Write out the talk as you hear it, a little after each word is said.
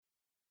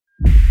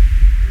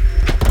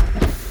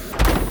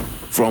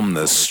From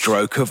the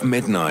stroke of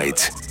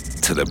midnight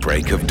to the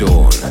break of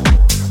dawn,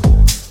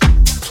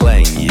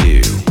 playing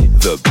you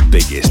the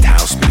biggest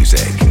house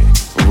music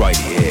right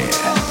here.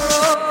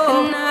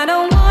 And I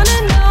don't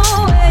wanna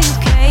know where you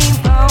came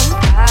from.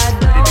 I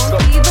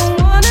don't even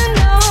wanna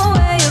know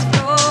where you're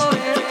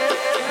going.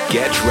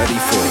 Get ready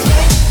for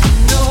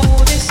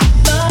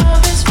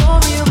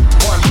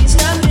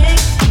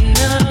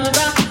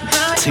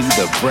To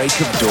the Break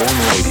of Dawn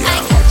Radio.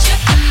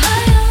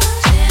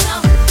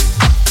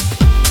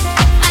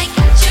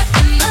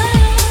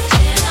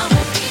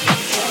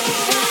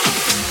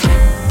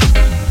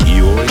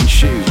 You're in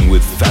tune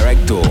with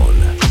Ferreck Dawn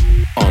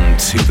on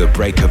To the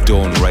Break of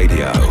Dawn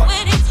Radio.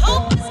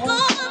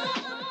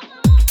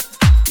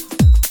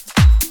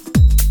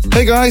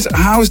 Hey guys,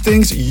 how's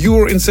things?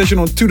 You're in session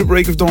on To the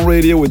Break of Dawn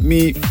Radio with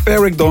me,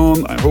 Ferreck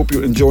Dawn. I hope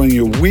you're enjoying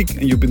your week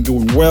and you've been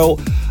doing well.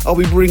 I'll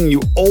be bringing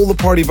you all the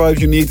party vibes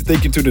you need to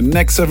take you to the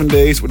next 7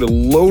 days with a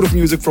load of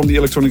music from the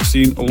electronic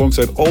scene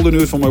alongside all the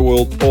news from my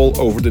world all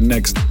over the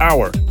next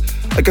hour.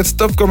 I got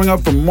stuff coming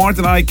up from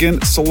Martin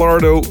Ikin,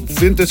 Solardo,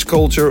 Vintage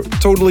Culture,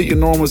 Totally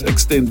Enormous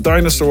Extinct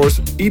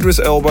Dinosaurs, Idris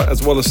Elba,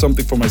 as well as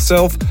something for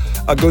myself.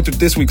 I'll go to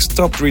this week's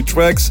top 3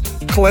 tracks,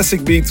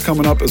 classic beats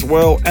coming up as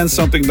well, and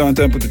something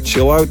downtempo to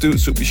chill out to,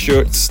 so be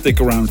sure to stick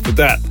around for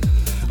that.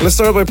 Let's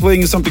start by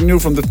playing you something new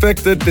from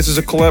Defected. This is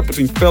a collab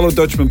between fellow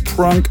Dutchman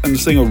Prunk and the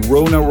singer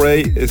Rona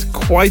Ray. It's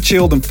quite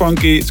chilled and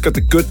funky. It's got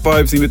the good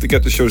vibes needed to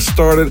get the show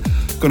started.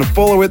 Gonna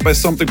follow it by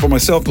something for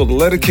myself called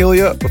Let It Kill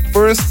Ya. But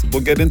first,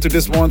 we'll get into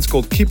this one. It's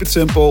called Keep It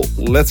Simple.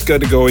 Let's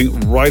get it going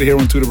right here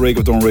on To The Break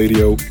of Dawn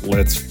Radio.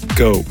 Let's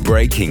go.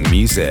 Breaking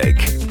music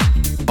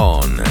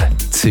on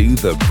To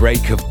The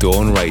Break of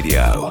Dawn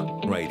Radio.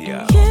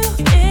 You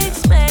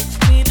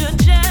expect me to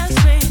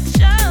just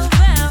reach out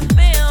that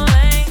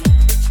feeling,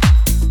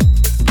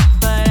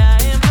 but I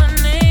am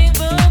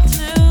unable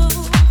to.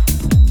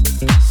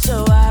 So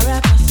I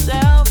wrap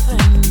myself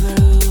in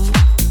blue.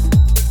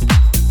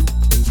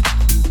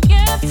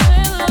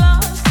 Getting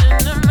lost in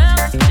the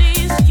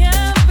melodies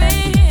can be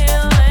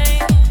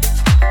healing.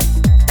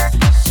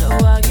 So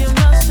I give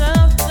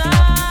myself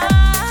time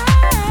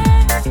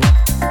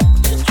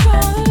to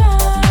draw the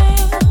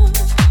line.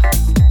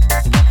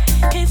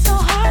 It's so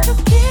hard to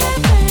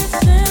give it.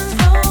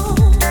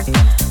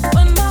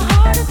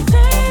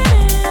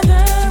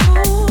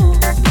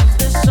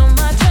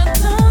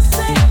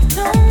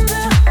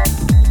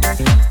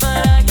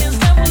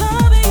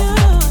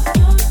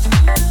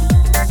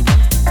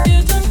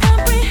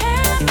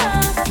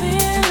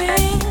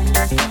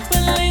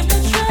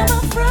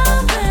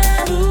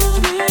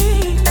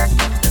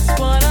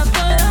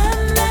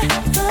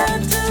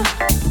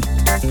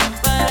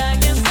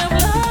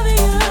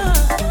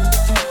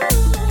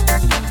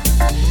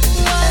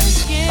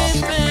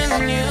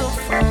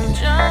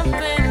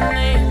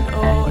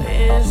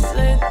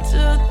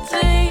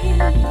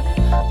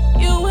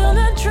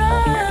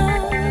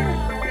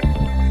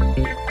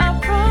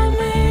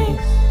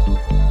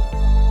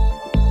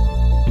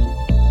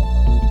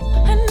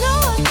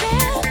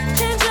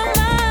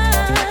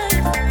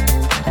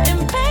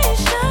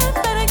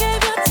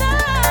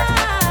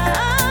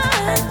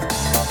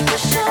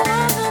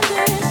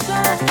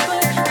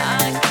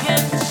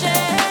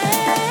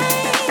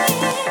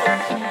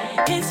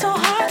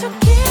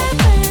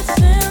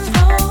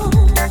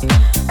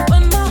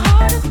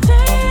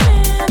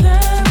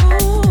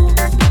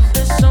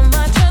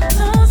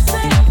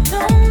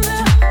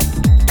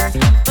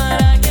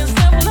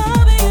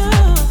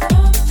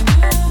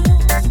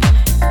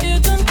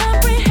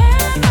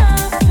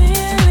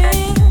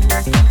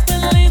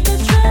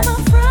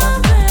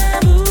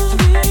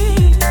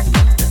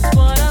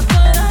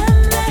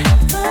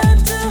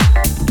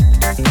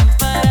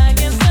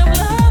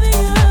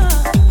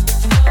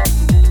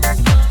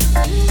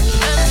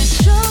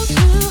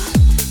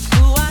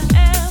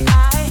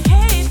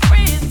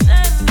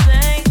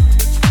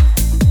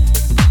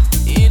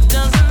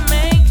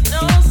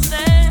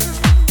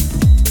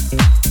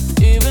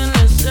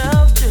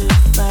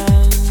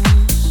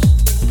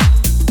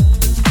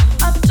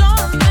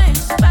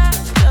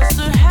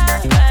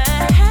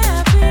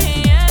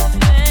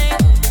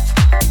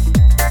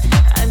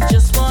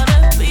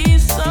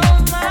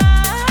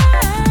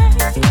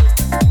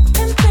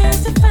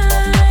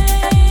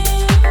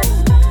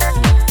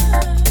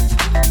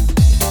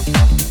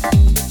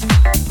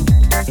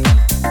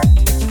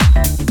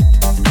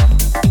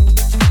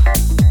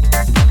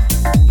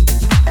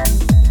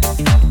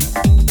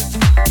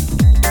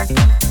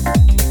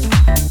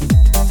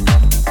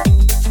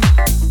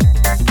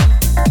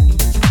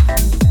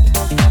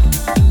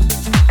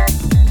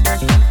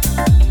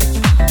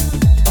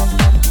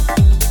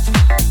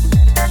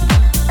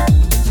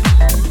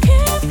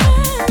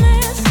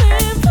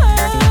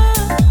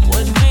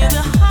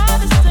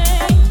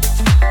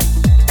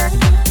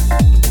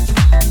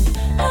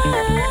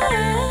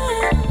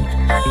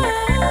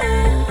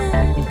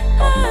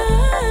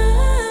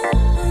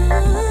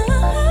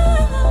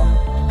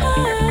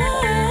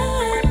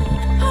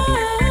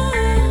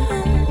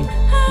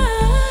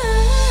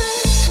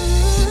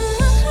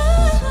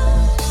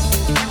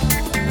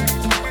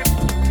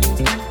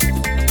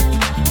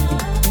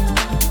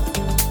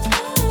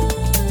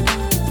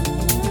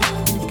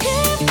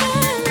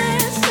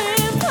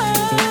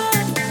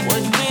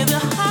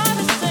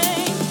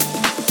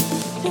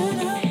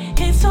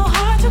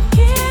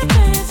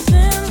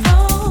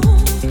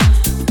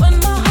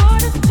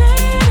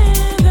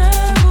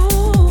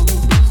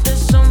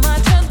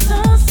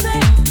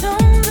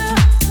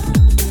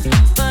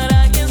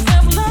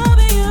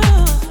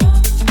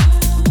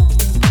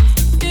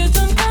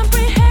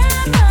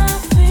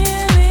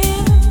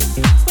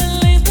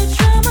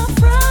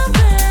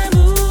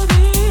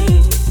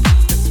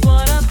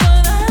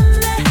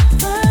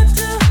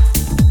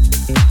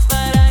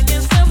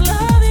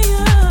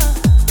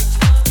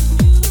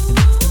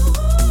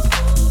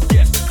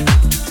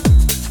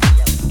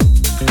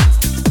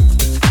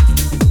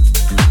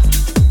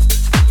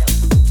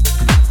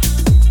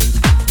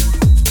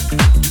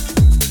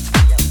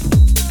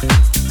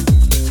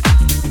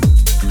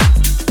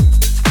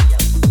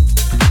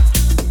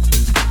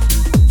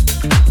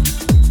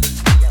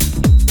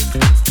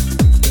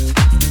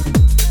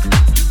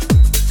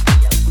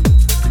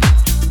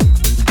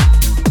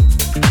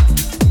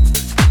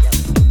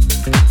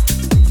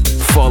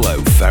 Follow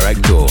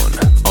Ferreck Dawn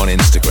on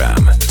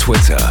Instagram,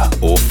 Twitter,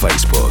 or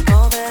Facebook.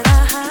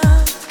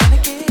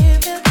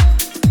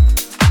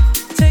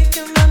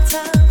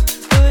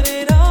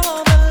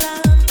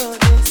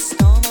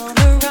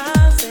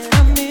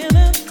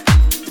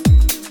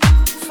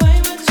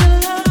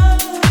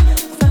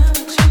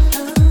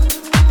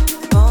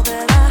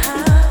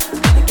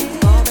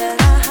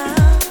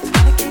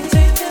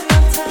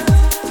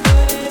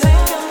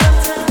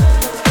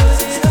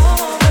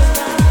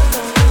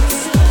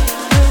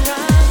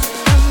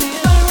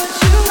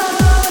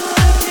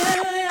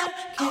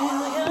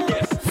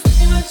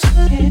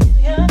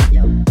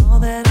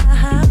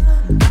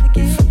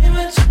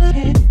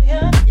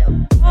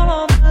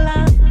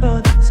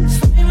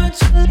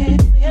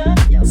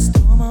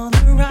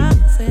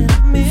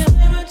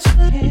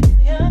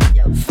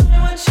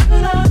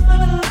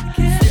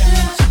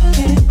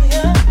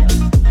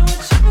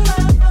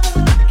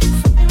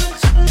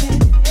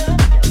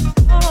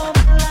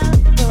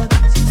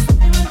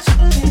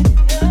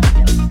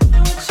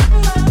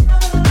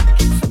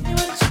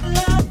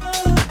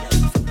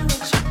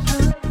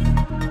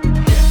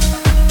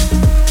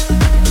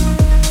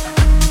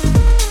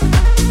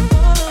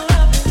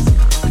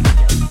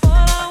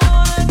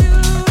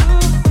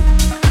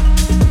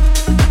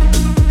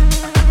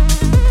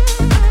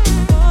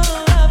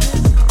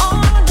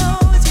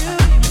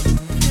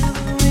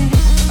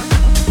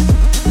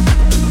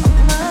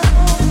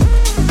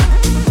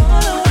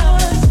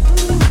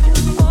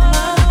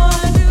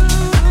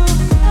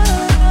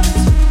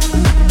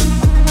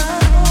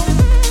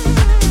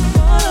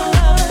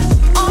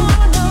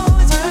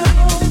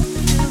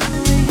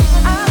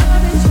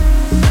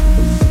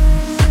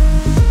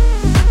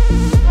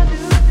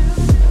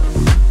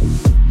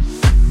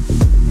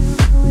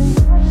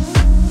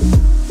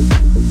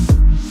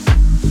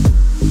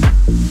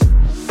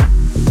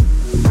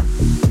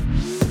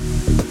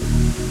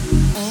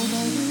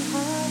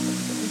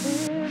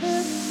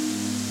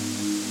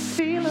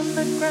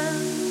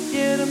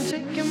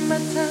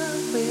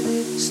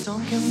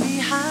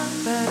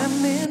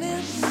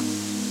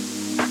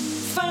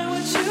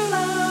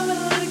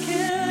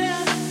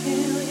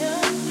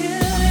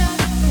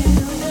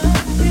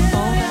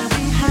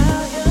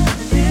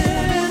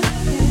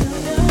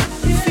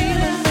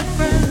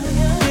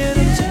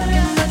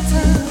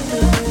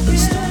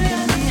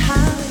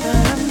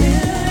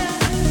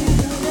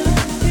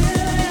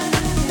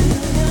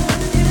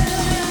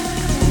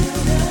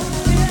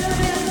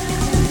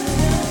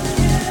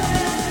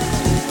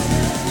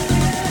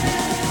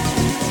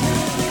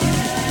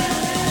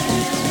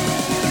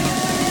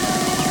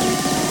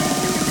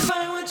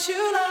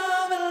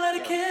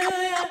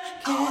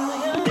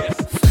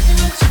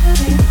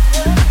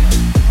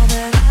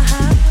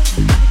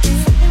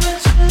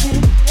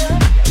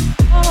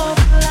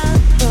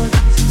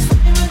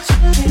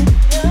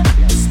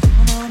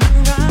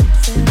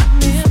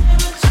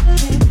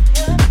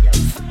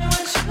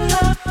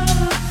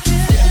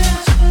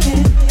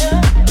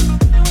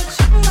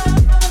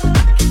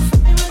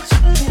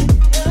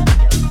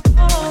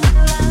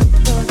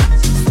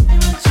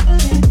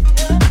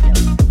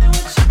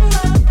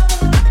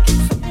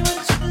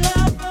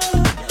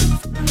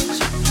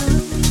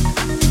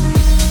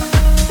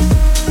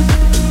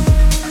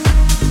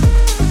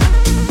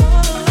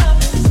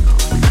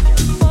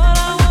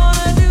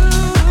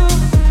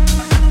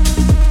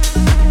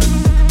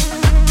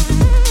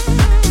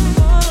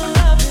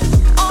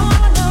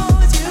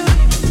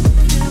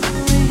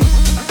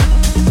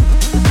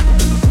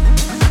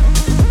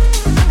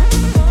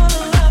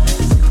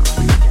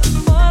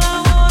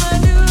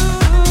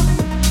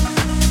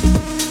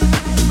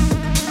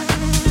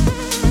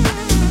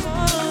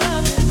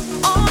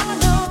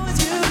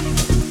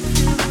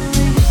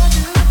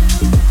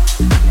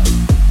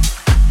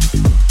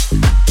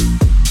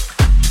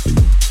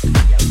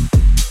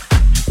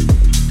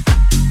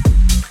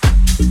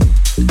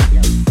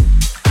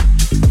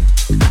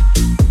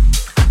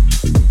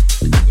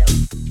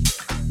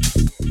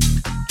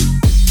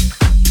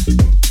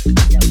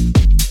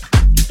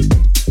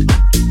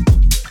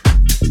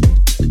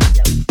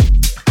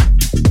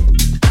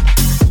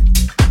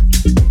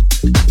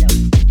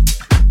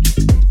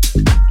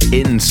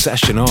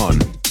 Session on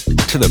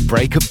to the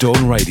Break of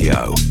Dawn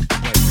Radio.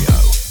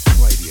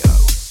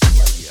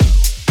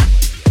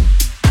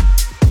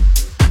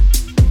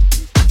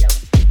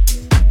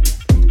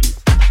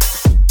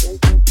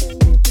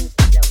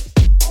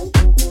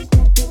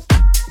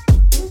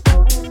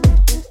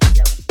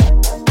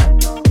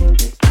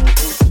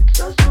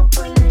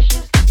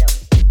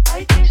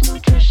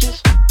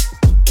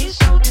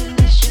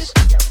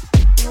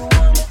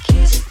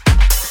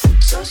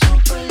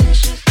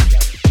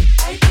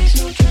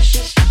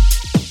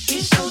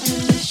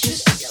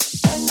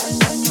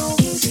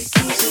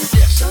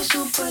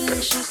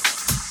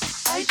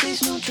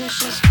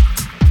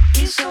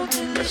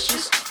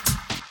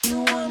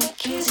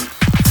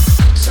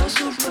 So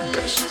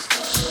superlicious,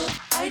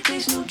 I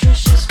taste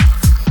nutritious.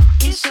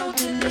 He's so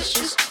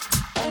delicious.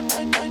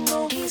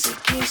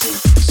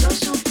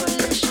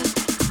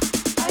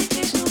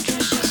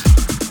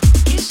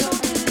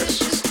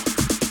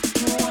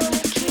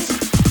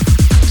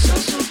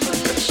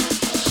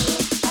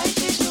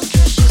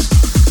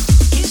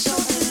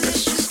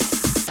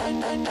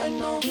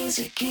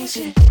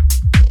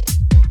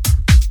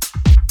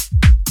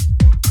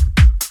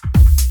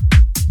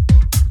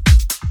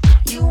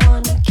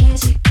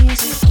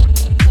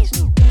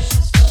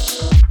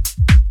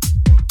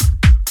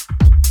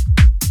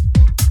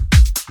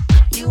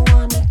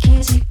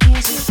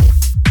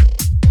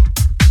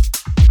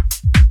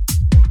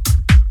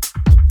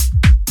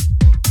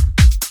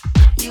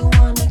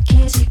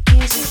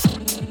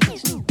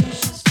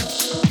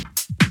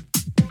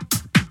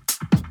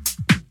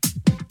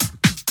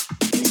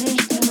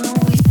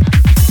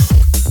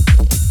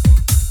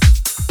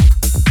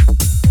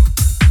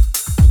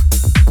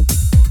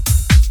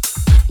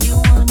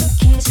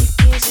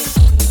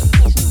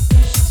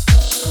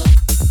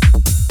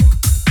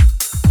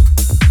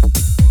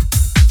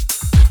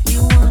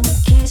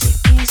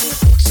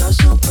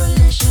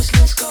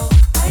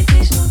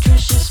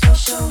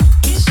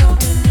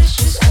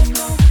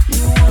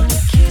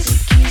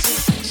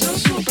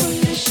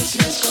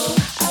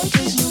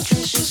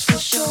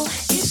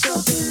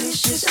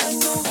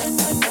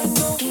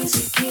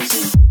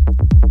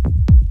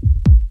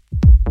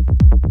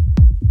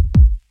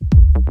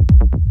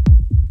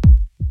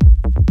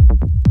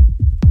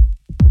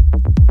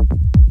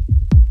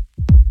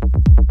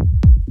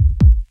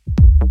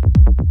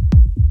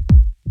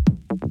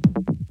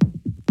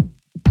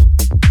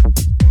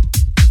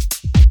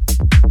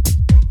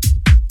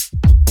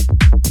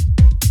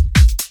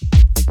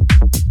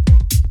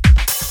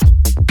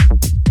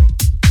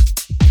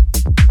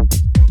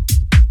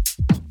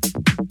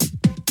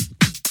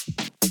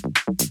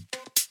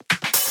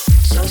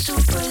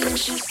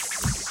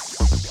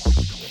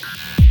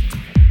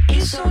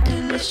 so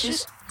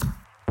delicious,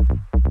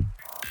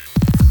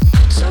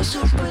 so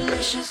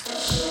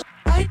superlicious.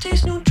 I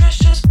taste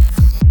nutritious,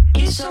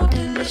 it's so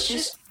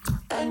delicious.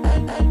 I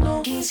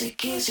know, kizzy,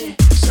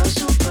 so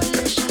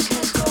superlicious.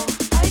 Let's go.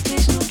 I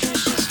taste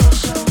nutritious for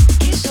sure.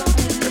 It's so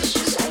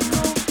delicious. I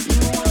know you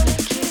wanna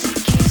kizzy,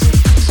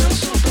 so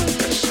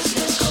superlicious.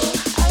 Let's go.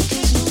 I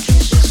taste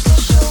nutritious for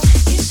sure.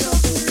 It's so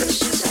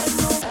delicious.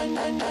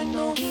 I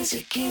know,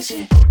 kizzy.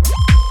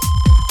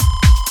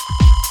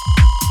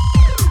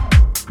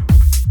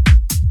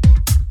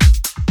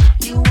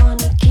 You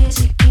wanna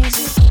kizzy.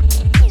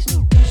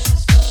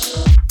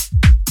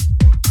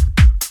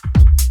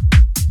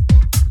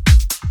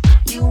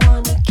 You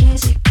wanna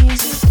kizzy.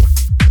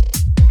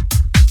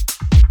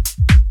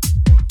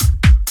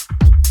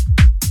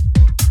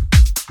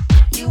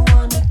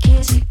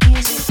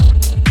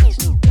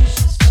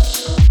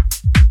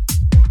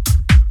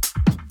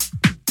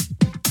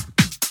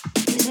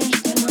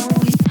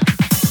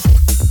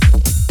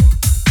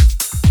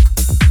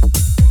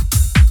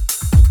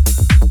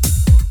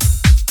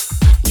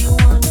 You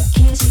wanna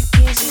kizzy.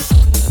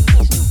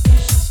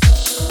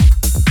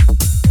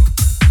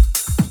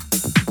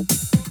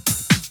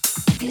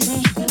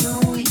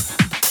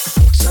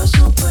 So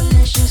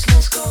superlicious,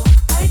 let's go.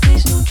 I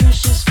taste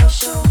nutritious for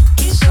sure.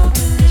 It's so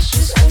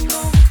delicious, I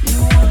know. You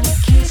wanna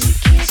kizzy.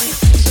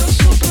 So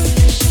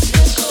superlicious,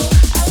 let's go.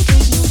 I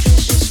taste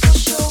nutritious for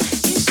sure.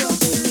 It's so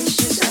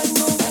delicious, I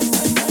know.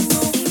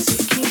 Kizzy.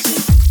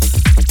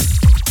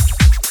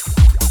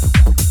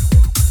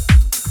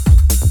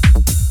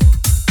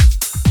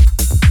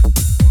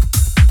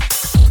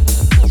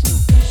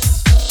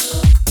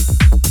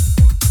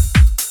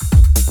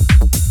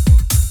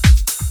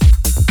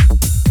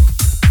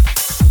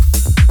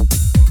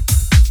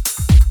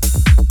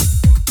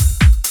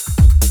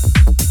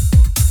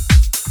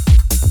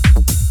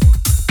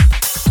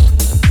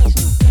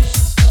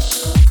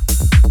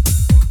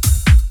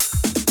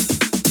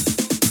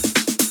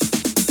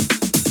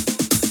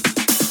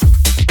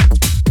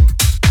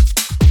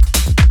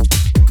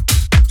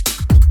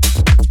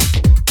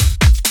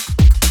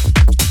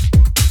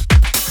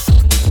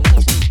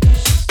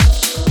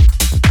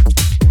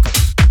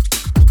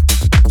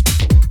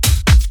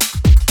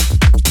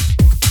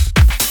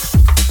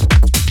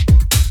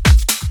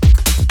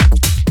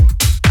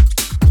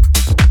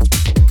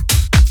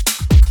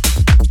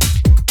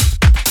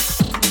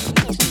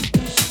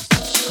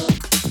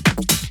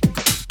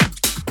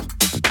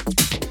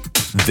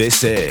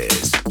 This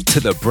is To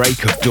the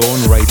Break of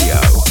Dawn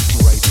Radio.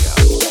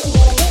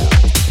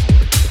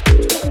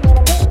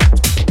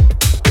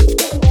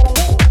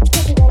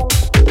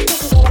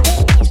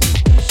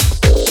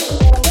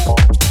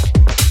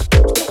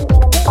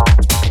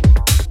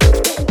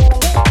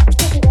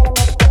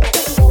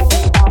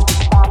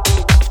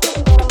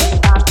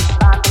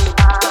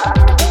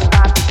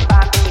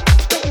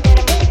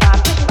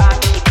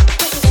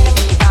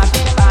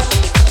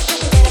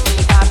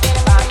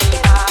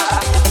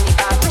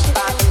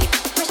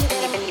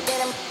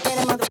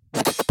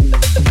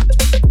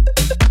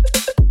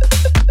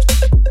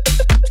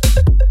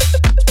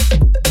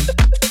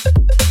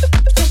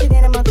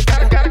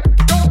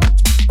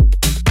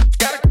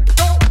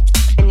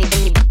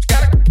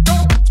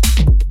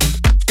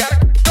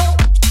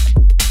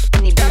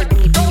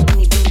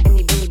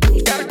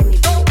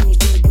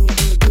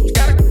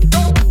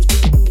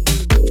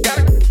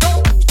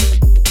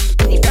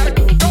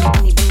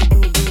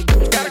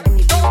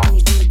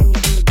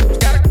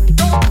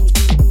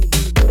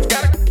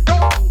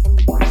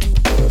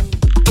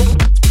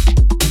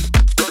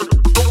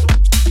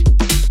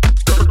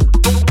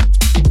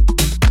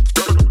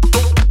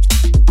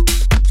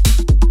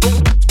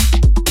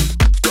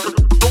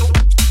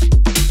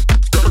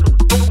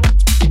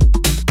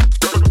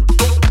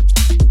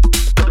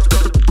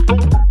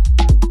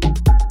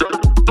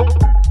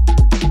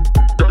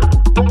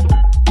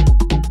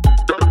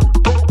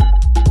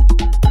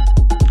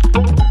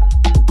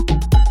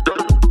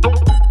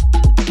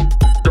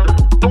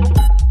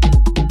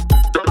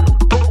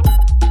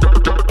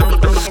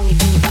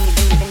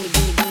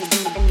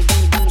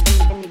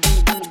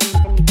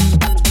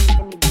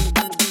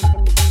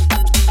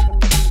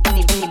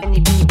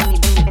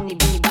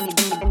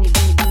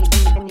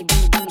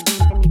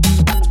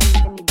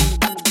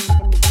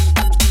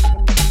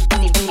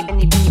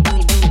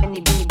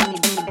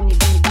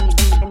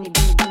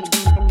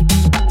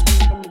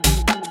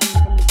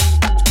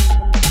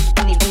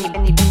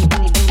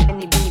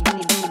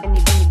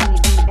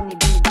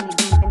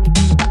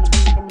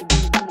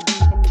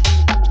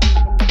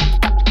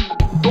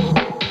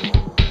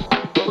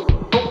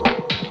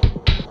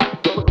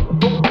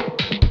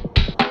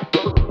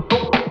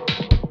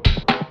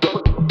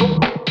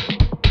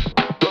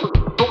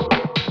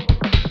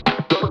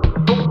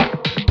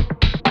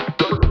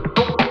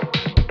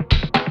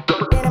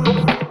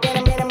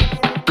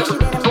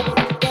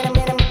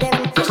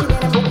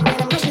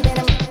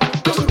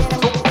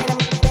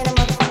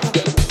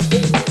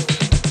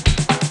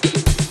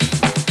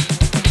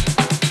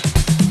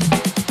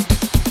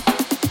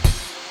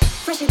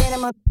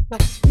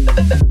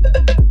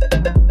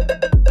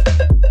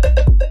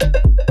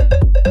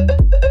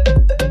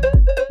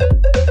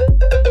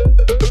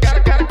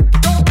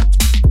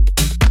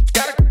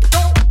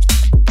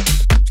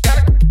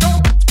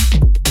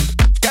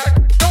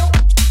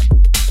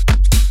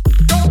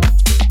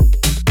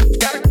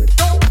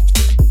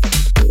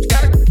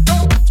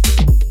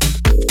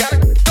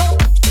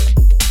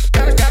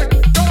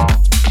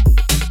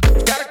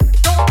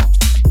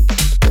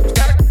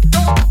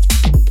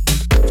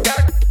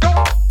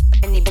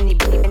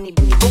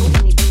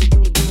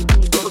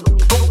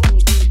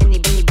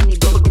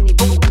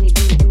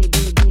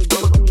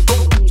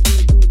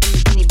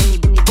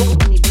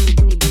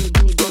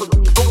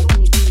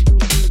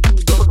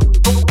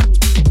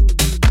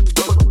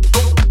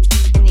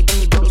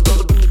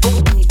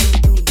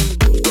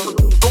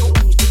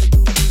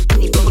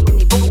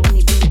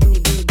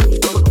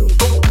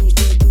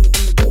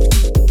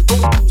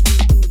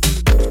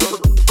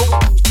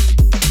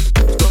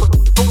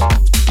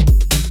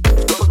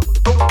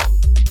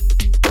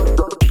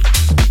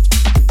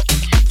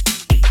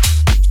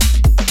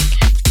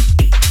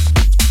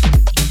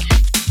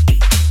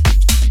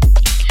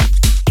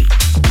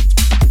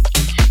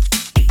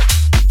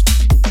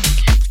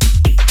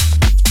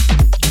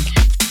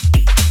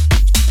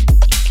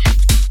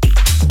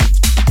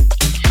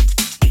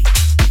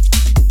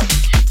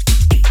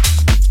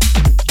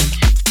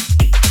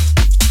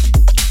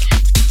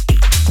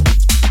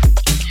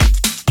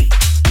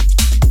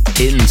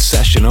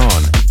 session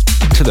on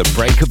To the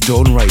Break of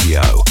Dawn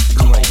Radio.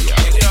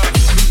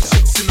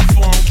 Chicks in the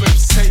foreign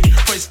whips, hey.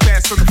 First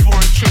class on the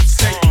foreign trips,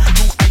 hey.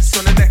 New ice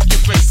on the neck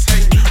and wrist,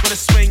 hey. When I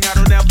swing, I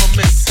don't ever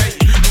miss, hey.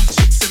 New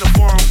chicks in the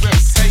foreign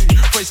whips, hey.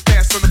 First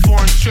class on the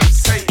foreign trips,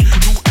 hey.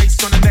 New ice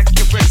on the neck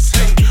and wrist,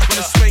 hey. When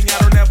I swing, I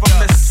don't ever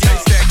miss, hey.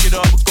 Stack it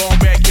up, gon'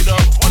 rack it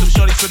up. All them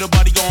shorties with the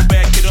body gon'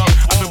 back it up.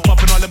 I've been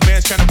pumping all the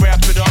bands trying to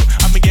wrap it up.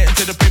 I've been getting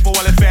to the paper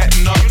while it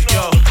fatten up,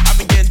 yo. I've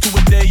been getting to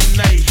it day and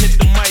night.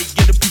 Hit the mic,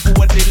 get the people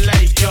what they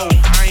like, yo.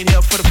 I ain't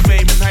here for the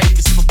fame and hype.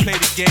 It's if I play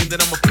the game, then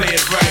I'ma play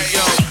it right,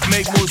 yo.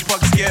 Make moves,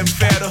 bucks getting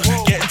fatter.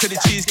 Getting to the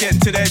cheese, getting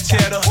to that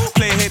cheddar.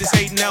 Play haters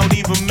hating, I don't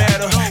even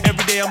matter.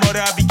 Every day I'm out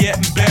there, I be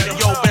getting better.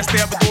 Yo, best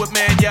day ever do it,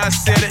 man, yeah, I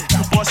said it.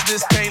 Boss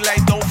this thing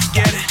like, don't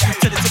forget it.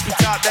 To the tippy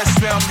top, that's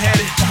where I'm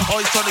headed.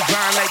 Always on the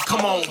grind like,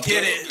 come on,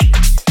 get it.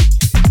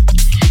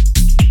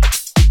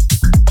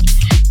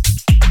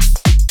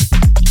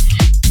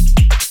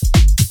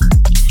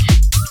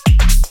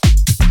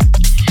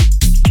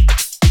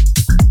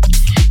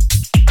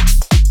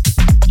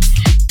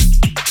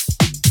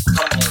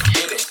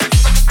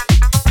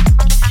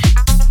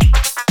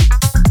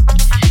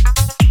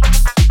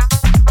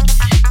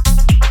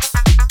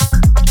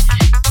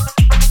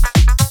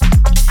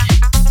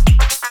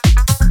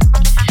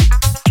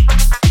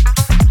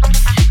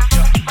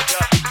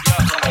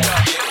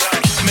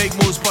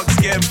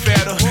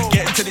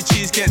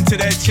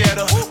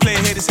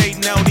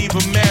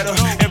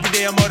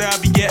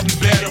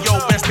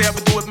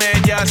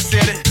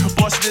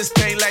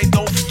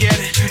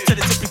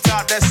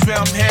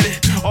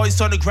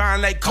 On the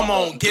grind like, come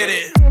on, get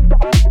it.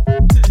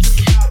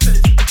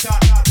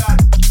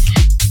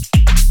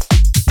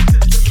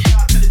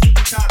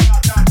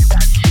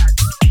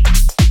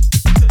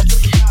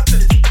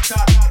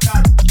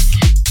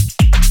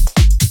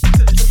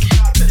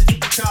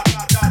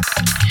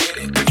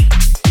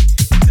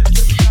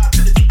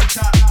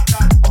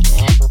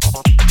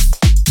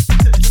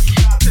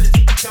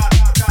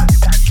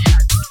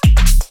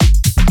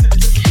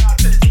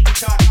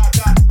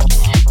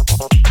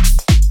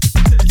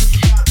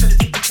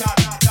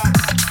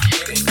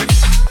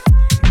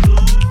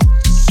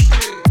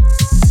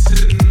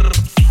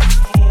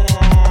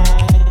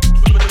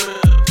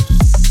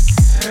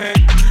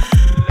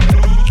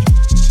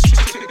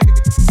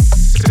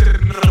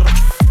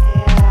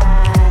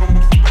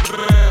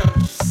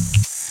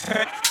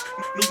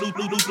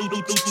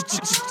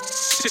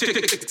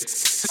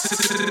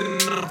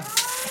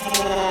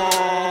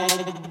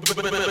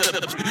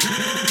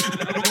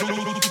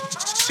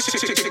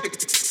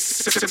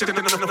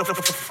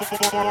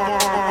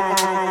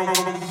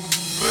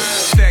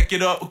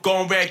 It up,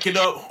 gon' rack it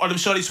up. All them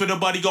shorties with the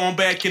body gon'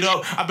 back it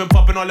up. I've been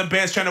popping all the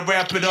bands trying to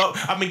wrap it up.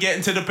 I've been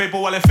getting to the paper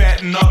while it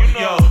fatten up.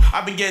 Yo,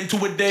 I've been getting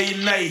to it day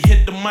and night.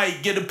 Hit the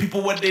mic, get the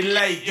people what they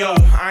like. Yo,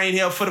 I ain't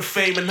here for the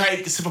fame and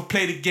hype. Cause if I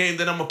play the game,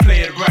 then I'ma play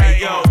it right.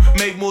 Yo,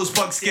 make moves,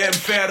 bucks getting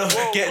fatter.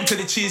 Getting to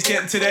the cheese,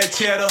 getting to that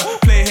cheddar.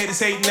 Play haters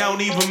hating, I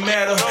don't even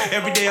matter.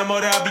 Every day I'm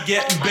out there, I be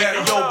getting better.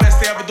 Yo, best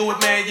day ever do it,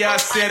 man, yeah, I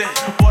said it.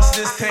 Boss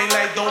this thing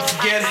like, don't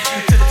forget it.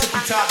 To the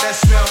tippy top,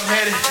 that's where I'm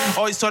headed.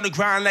 Always on the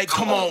grind like,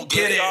 come on,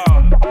 get it.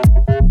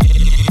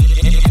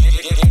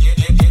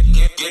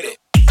 Get it.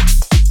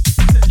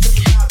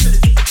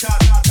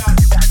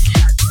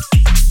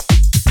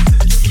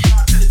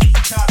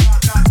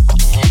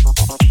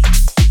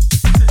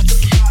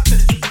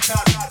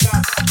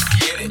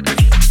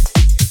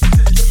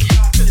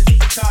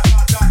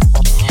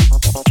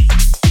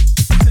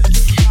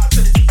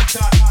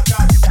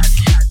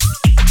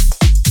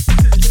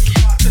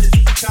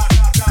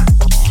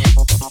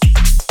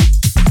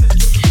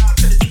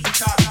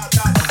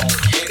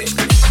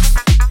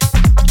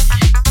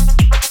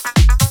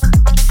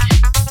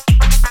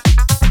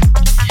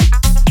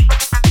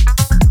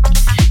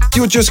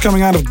 You were just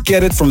coming out of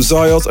Get It from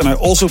ZIOS, and I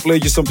also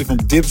played you something from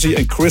Dipzy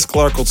and Chris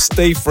Clark called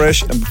Stay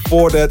Fresh, and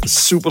before that,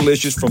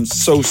 Superlicious from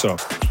SOSA.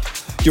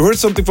 You heard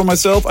something from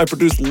myself I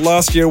produced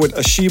last year with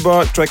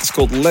Ashibah. The track is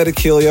called Let It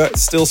Kill Ya.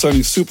 It's still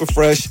sounding super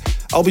fresh.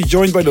 I'll be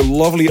joined by the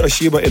lovely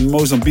Ashibah in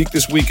Mozambique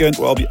this weekend,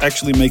 where I'll be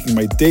actually making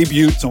my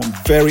debut, so I'm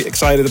very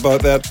excited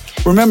about that.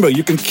 Remember,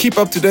 you can keep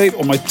up to date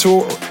on my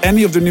tour or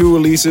any of the new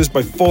releases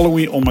by following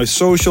me on my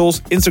socials,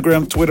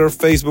 Instagram, Twitter,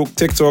 Facebook,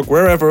 TikTok,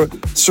 wherever.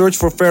 Search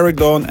for Ferreck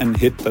Dawn and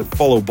hit that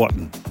follow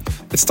button.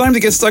 It's time to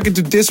get stuck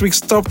into this week's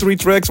top 3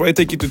 tracks, where I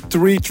take you to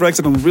 3 tracks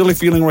that I'm really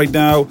feeling right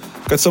now.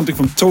 Got something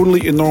from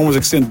Totally Enormous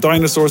Extent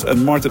Dinosaurs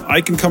and Martin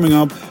Ikin coming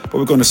up, but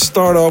we're going to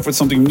start off with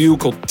something new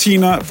called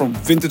Tina from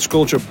Vintage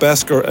Culture,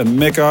 Bhaskar and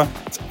Meca.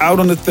 It's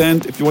out on the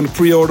 10th. If you want to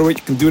pre-order it,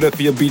 you can do that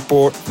via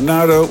Beatport. For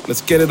now though,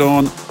 let's get it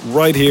on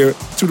right here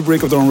to the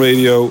Break of Dawn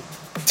Radio.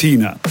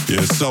 Tina.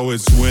 Yeah, so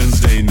it's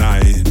Wednesday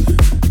night,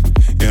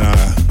 and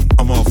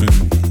I'm off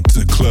into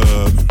the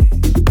club.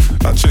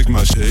 I check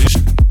my shit,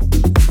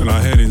 and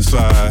I head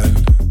inside,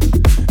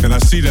 and I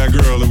see that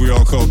girl that we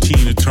all call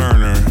Tina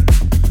Turner,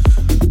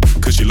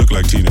 cause she looked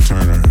like Tina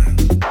Turner.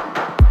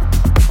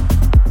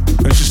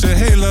 And she said,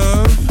 "Hey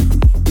love,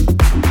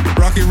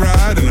 Rocket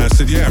Ride?" And I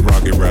said, "Yeah,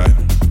 Rocket Ride."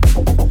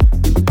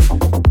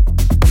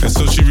 And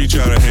so she reached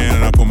out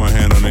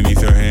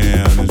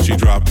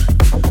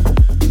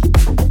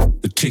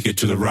ticket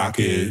to the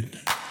rocket.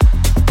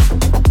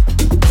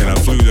 And I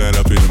flew that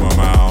up into my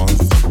mouth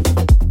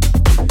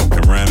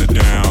and ran it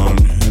down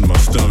in my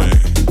stomach.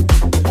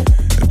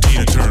 And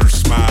Tina Turner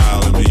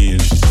smiled at me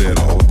and she said,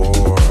 all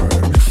aboard.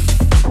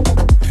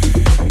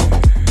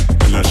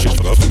 And that shit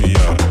fucked me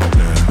up,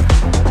 man.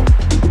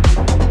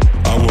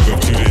 I woke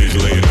up 2 days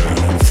later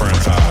in a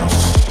friend's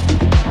house.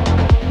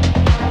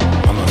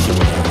 I'm not sure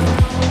what happened.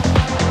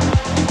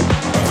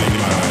 I think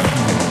my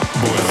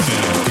boy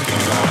Finn picking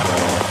his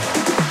eyeball.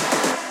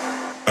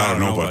 I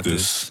don't know about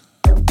this.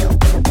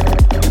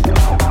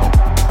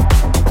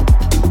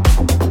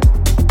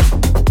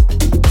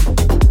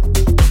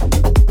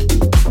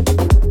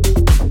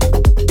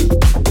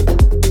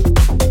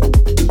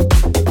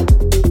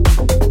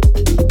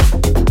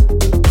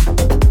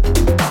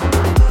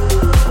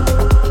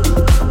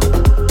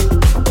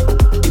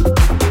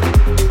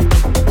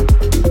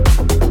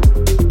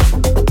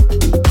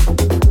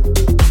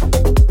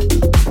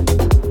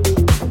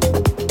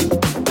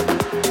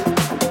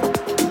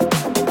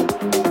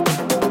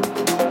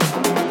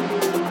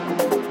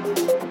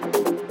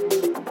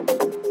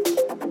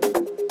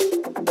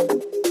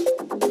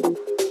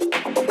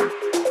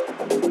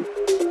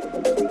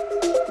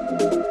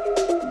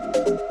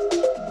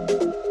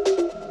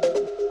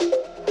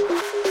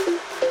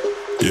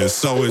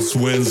 So it's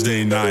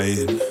Wednesday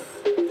night,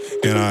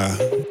 and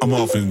I'm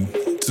off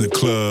into the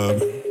club.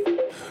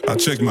 I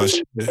check my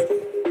shit,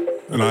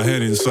 and I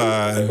head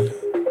inside,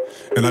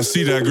 and I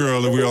see that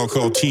girl that we all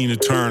call Tina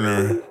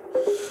Turner,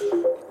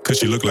 because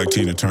she looked like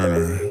Tina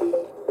Turner.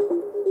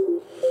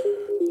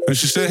 And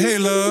she said, hey,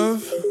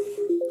 love,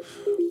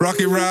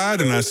 rocket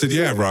ride? And I said,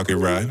 yeah, rocket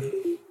ride.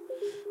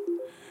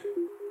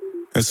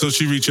 And so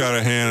she reached out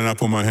her hand, and I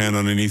put my hand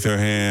underneath her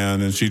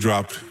hand, and she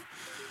dropped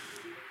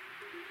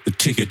the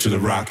ticket to the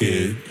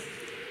rocket.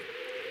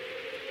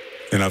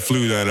 And I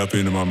flew that up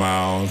into my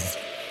mouth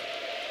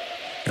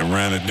and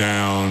ran it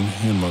down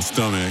in my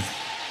stomach.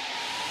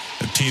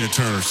 And Tina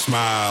Turner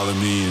smiled at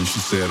me and she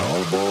said,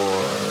 all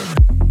aboard.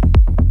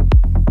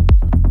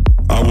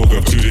 I woke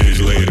up 2 days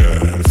later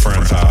at a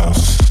friend's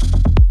house.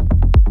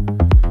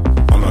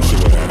 I'm not sure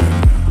what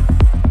happened.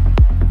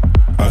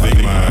 I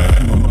think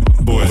my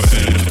boy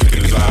Finn was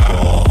picking his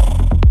eyeball.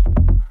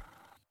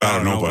 I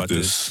don't know about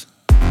this.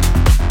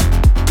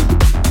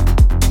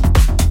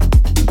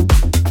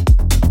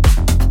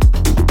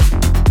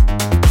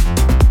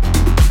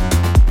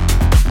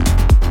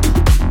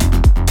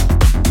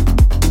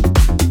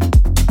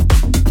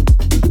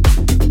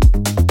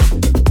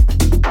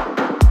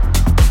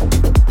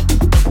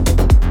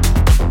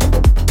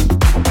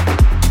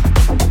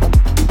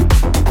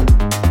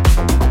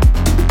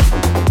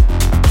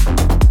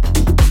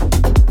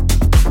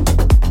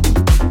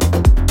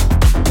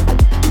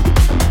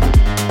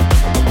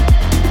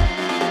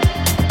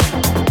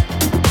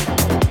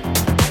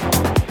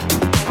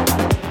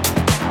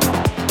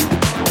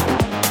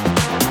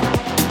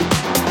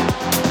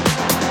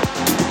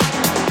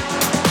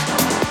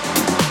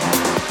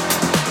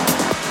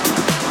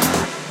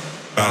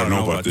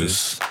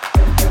 This.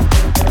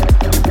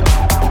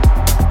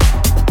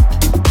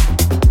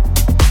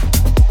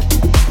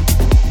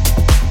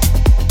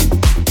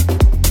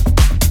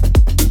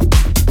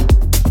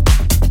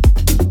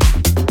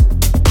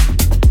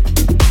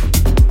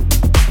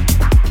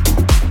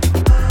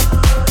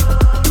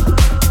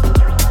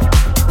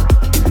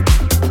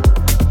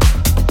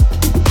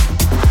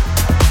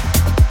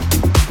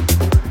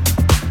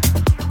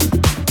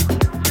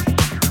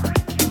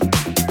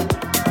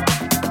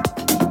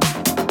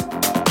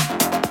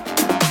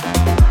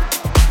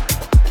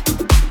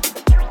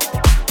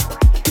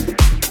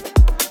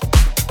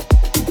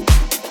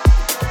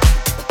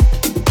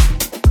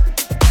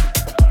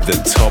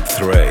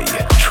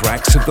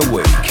 Of the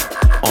week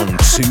on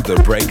To The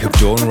Break of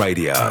Dawn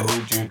Radio. I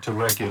need you to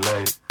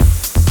regulate.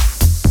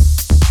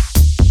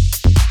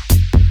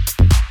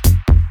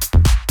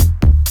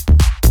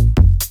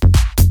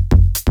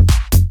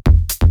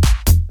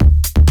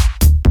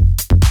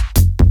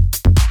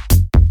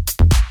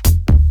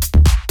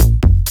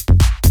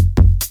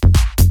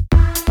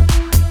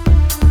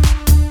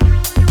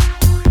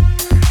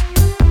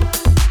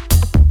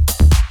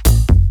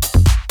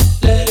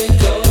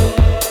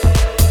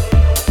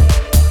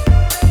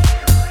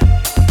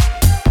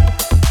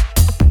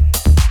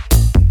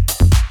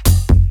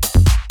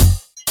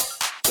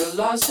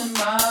 Lost in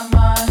my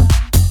mind,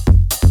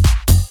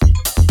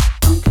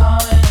 I'm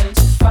coming in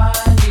to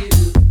find you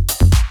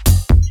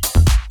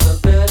a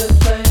better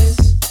place.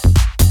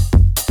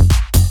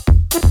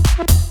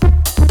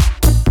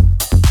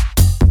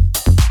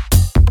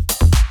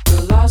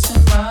 You're lost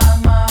in my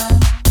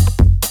mind,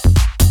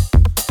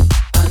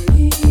 I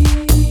need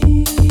you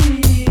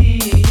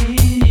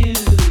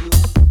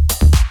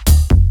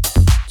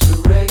to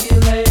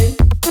regulate.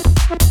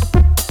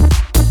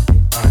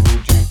 I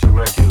need you to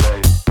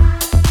regulate.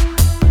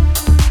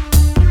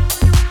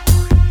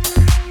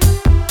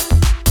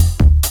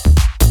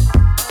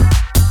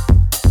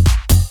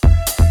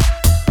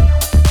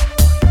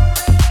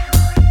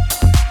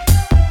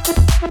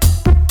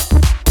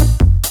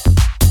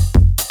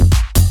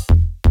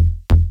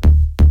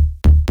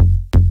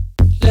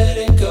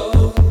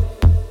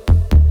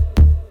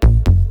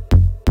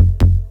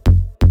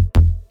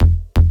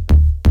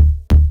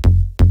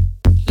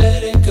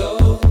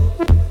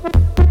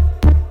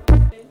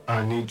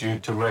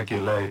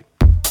 regulate.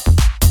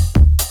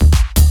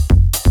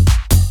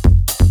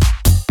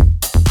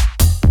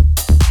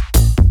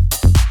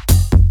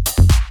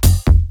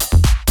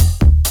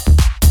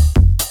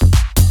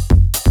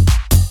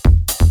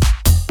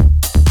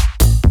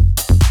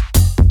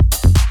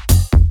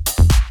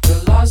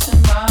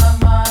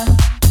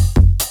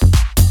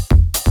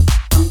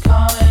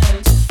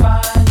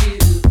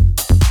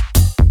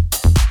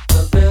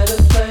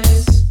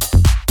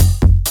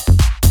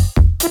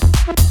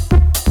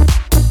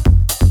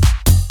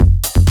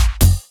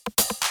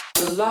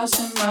 Lost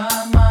in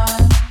my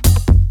mind.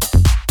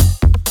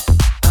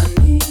 I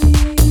need you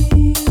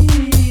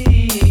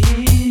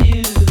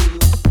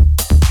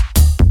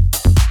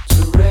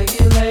to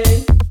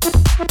regulate.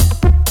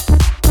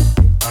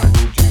 I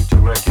need you to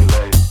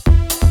regulate.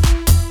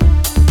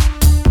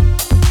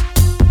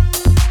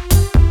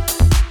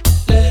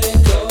 Let it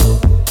go.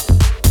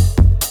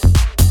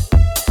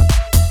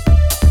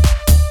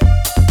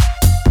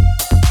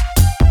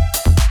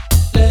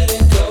 Let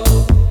it go.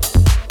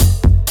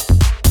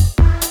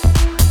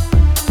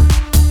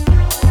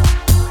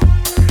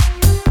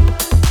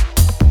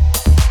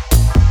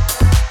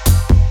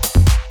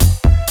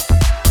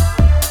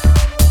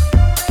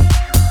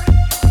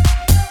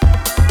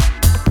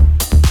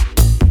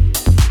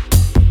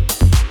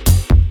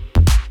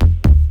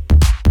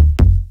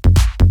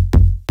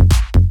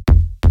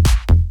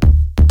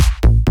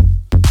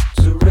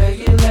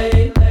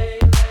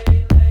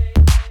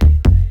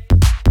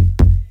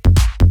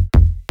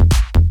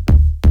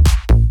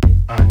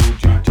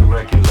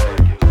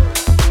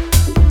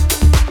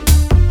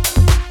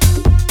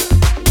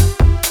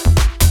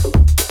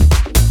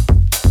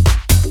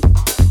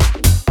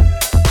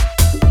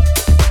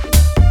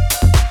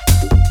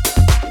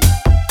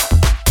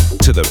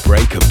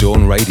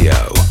 Dawn Radio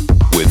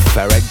with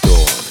Ferreck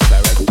Dawn.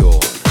 Ferreck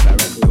Dawn.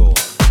 Ferreck Dawn.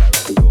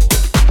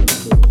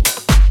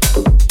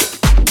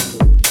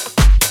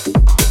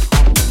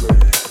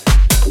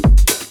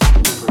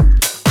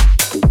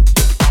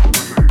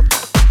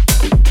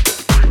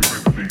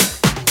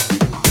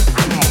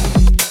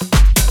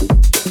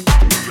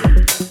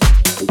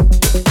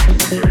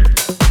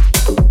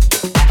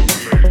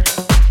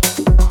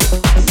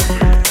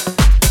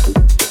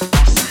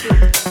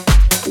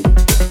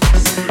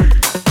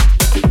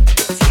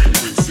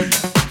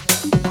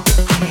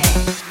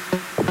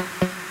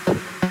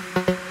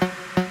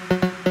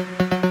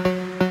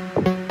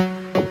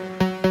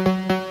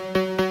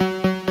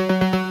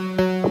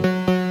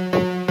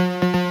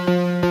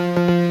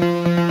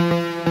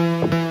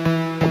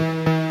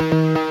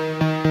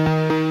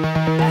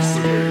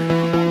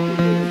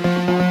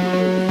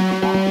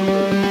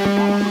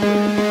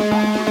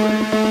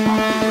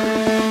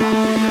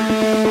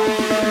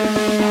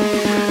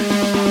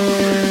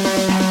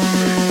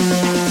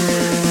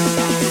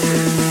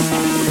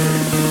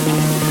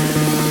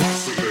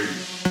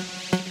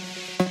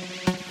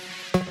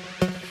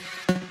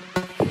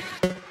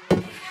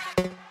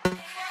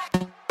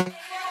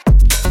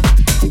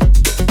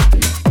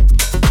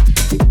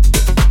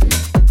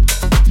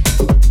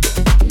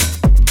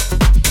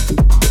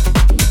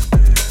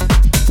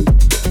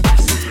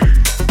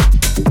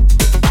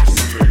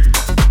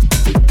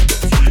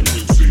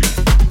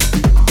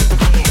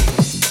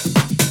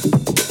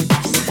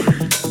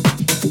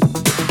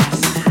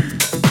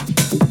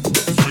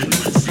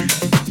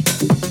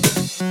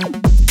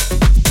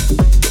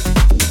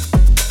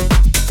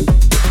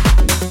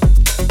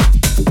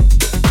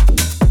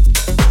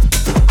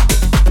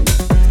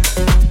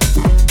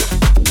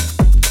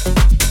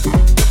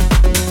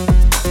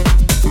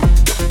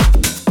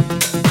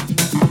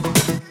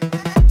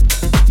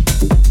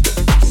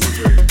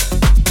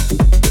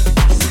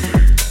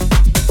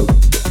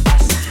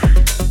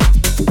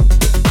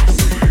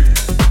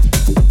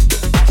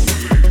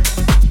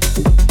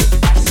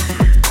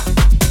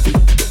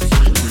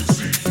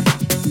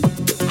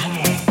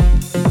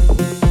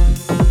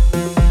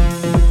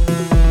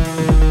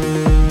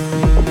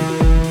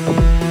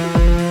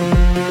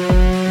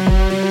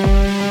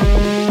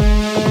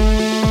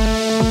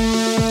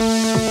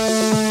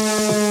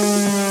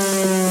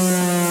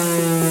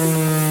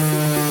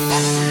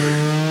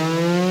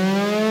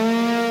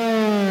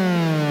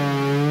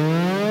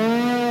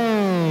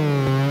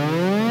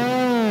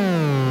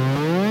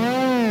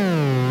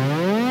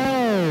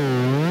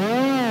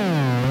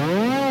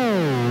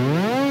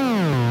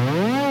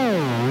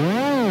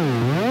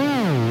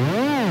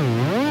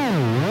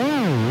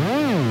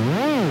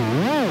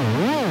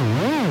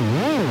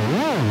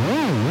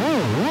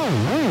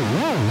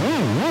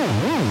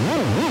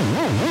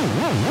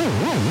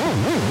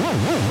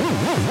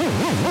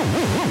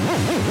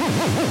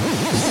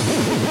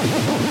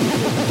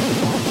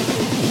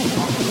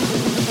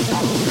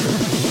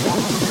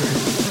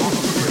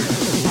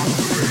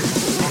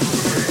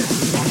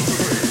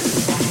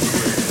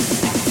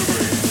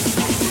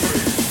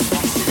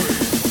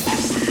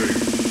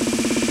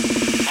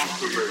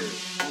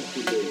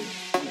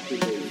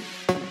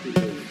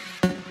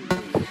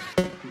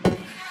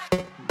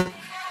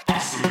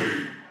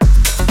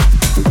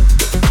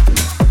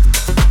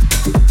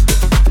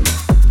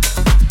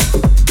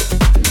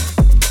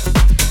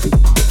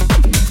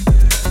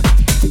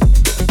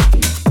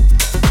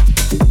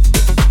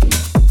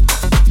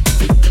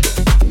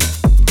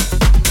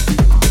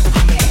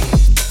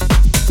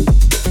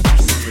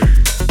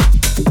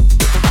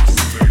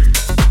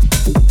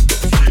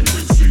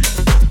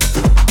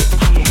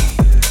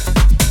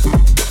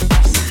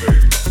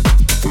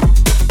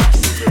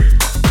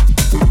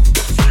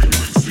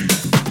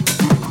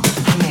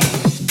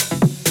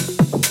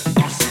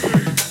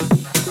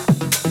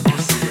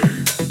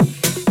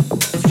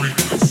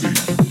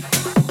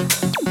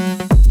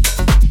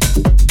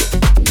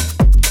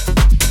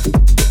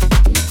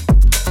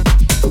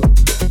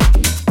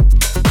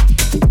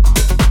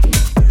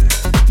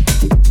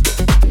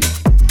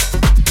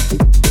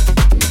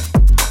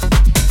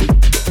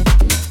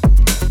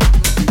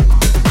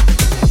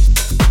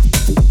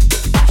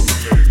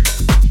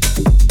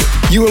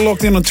 You are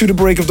locked in on To The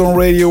Break of Dawn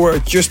Radio, where I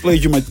just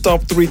played you my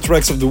top 3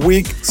 tracks of the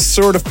week.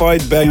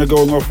 Certified banger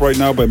going off right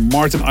now by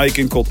Martin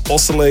Ikin called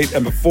Oscillate,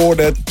 and before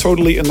that,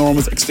 totally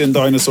enormous Extend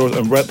Dinosaurs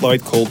and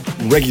Redlight called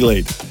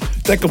Regulate.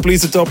 That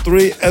completes the top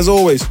 3. As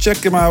always, check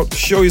him out,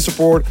 show your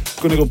support.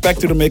 Gonna go back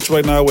to the mix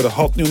right now with a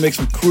hot new mix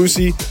from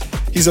Crusy.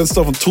 He's done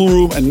stuff on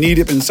Toolroom and Need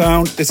It in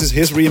Sound. This is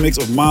his remix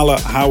of Malaa,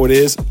 How It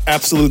Is.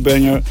 Absolute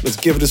banger. Let's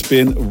give it a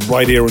spin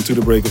right here on To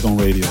The Break of Dawn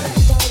Radio.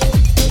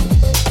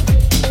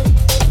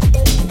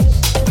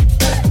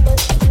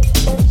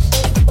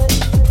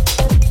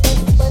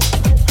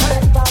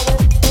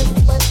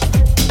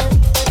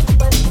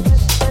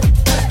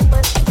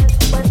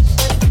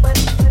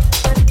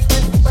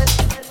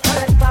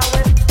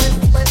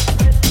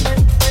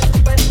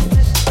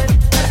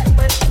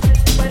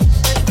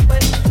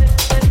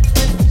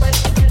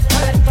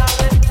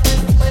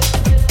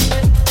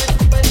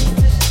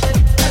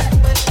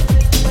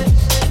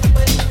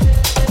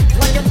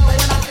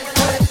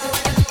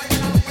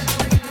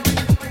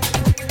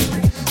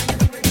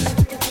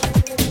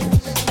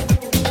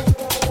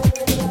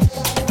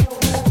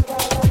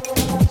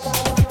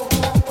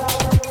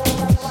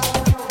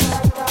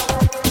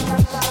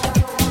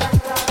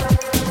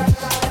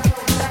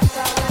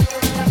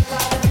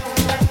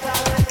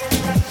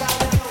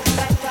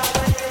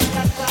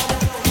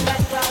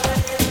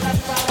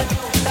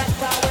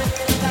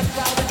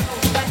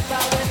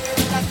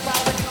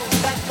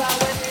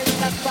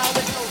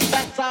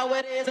 That's how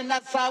it is, and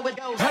that's how it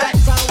goes.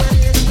 That's how it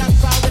is, and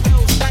that's how it is, and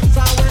that's how it goes.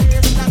 That's how it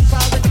is, and that's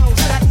how it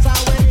goes.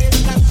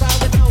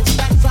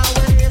 That's how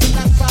it is, and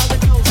that's how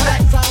it goes.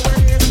 That's how it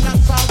is, and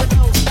that's how it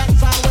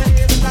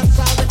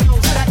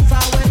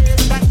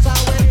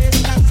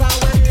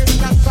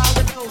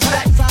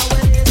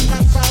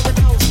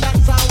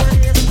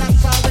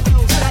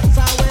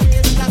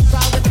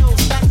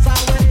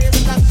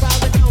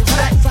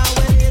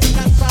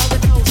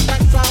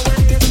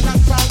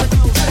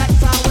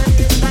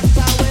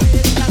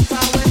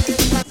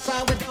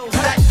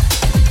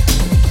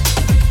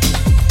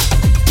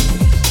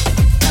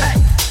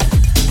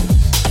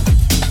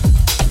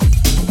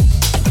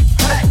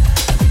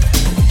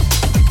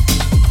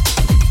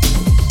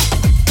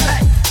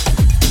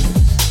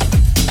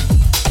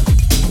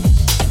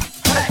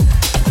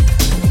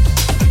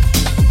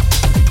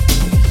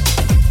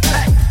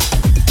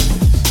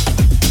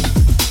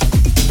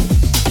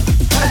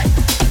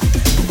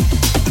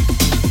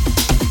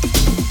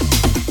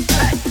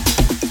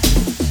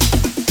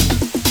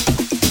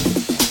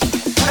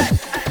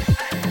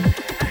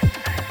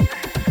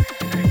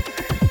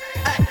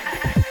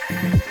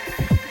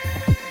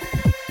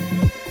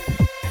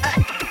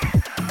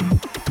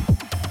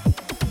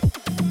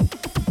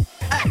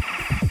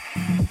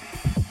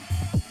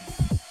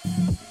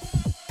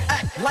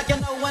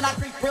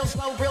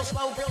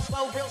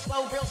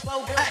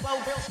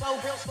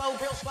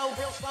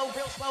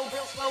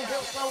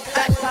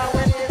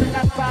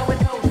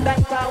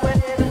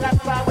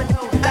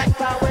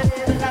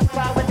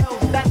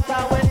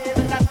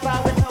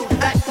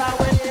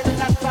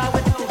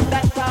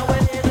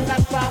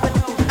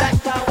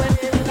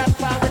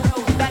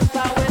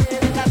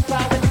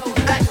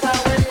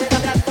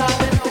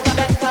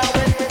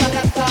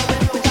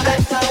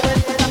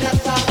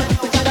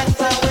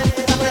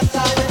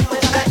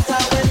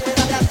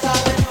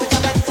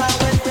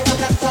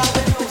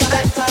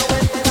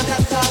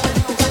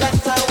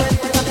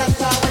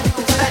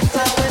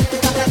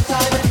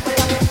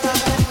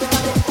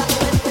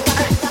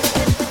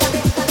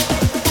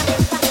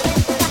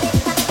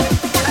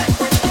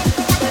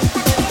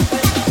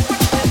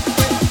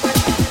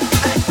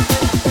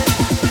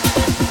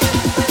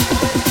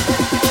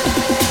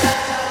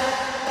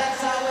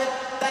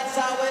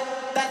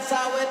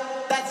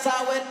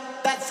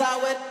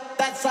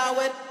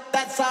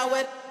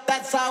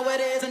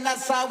That's how it is, and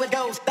that's how it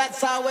goes.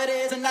 That's how it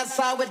is, and that's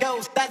how it goes. That's how it is, and that's how it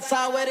goes. That's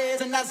how it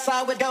is, and that's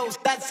how it goes.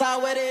 That's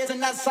how it is, and that's how it goes. That's how it is,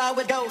 and that's how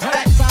it goes. That's how it is, and that's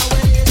how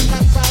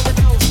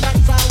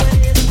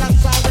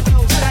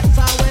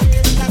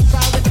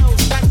it goes. That's how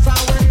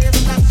it is, and that's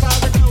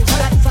how it goes.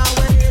 That's how it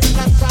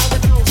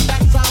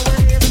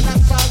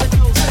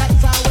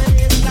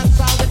is,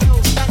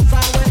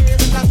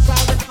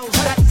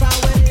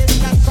 and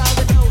that's how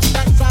it goes. That's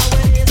how it is, and that's how it goes. That's how it is, and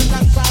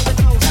that's how it goes. That's how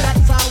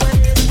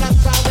it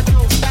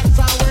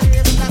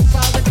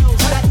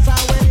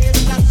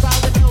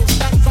is,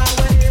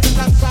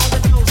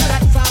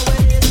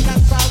 and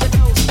that's how it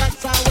goes. That's how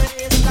it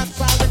is, and that's how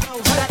it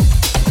goes.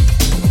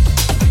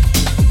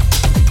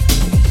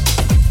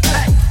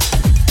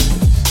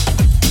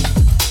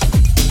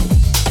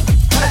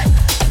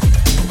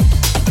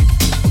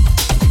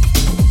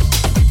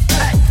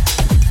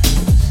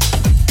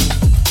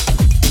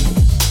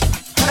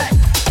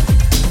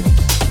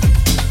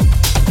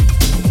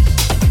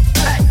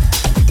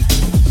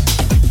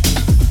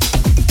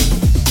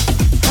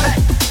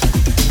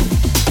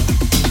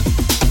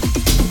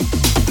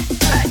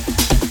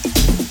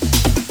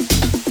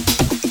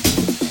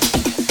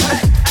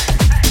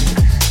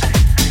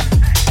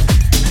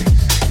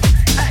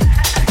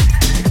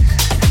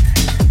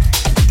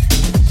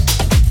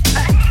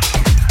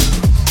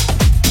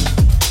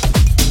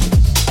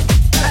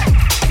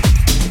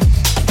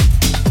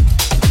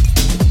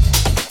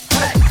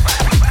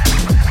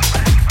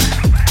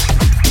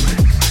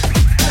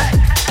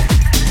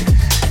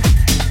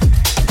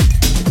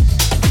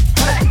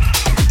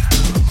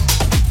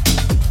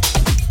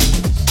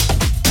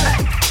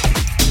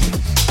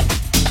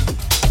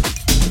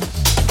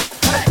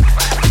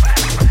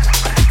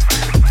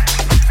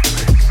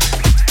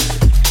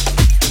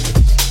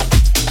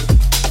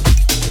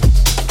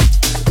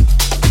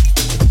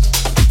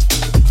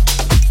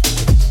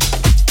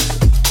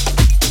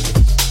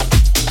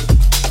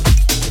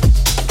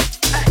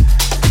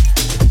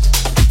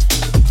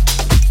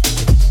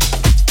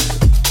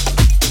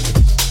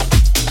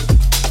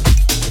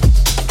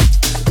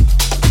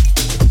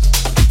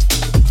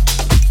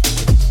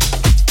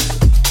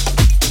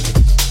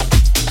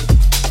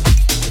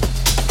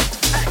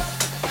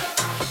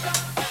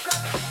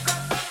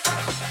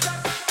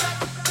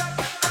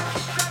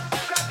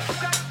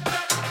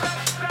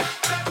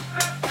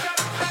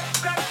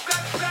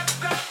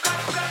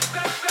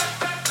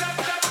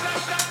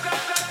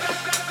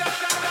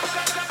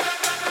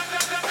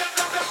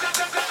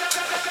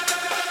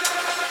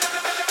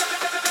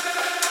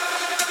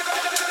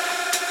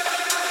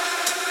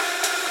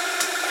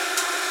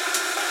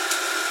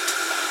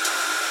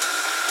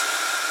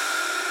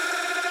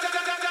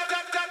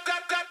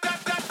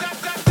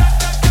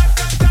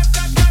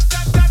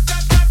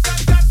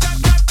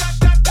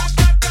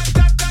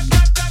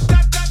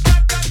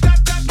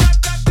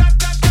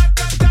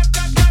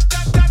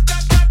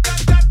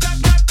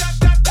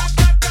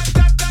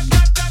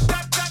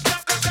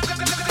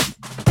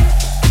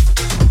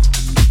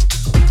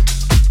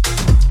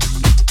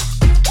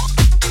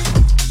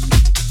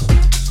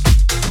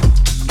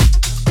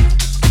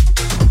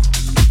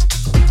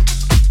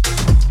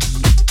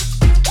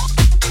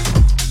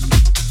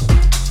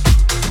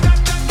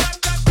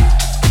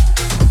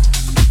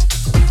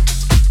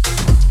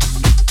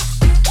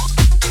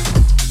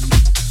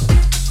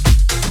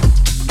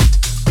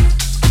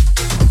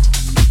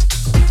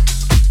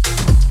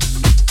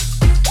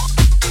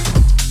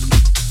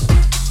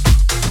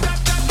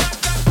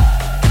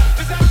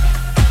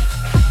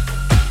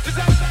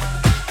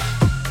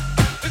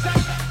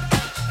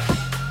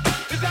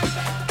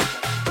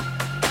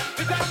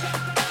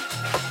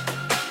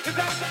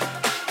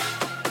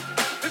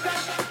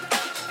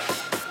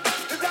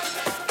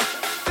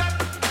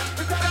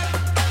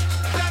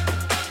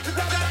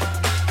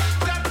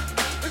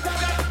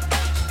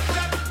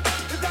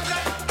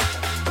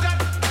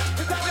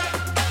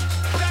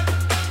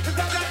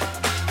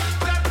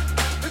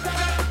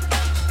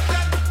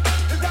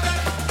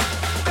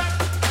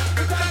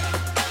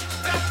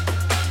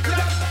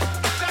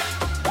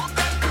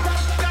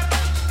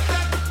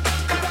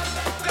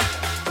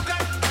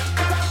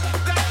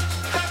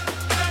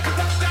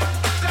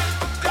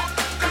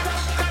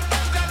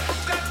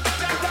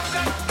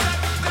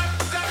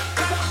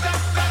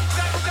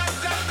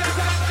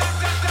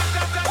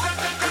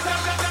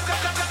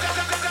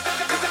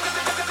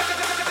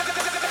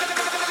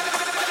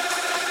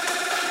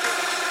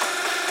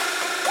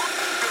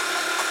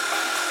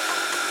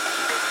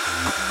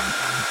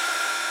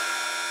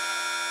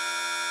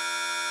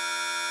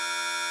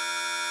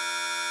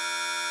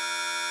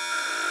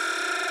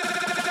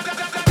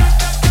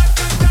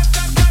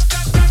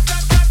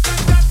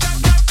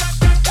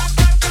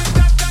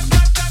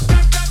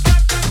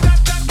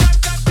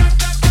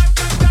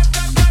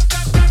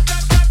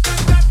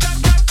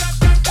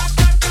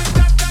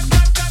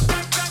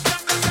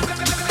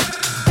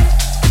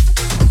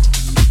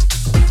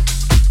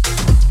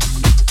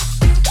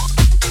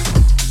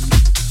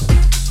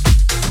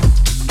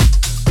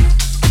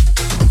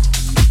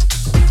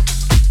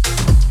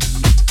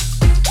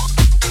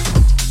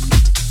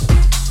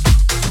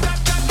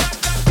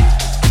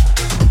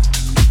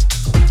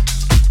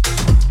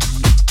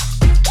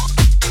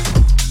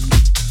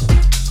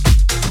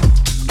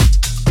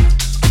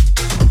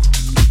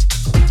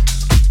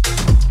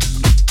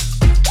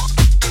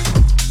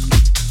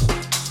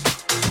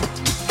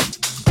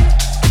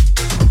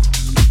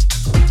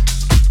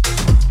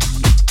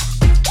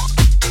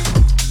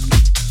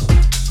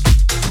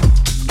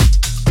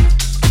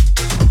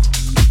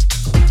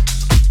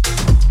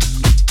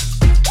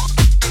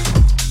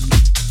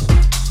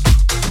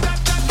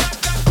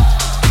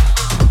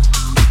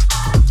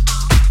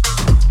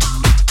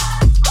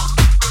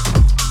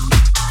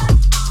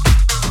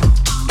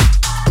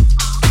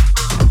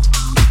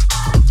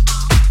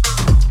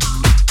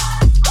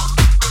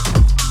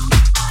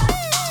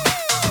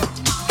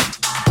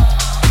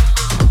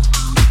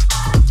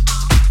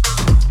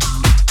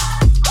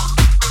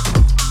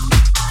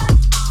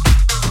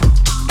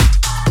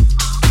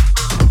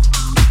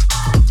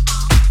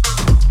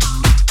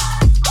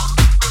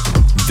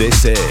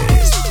 This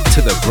is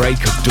To the Break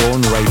of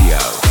Dawn Radio.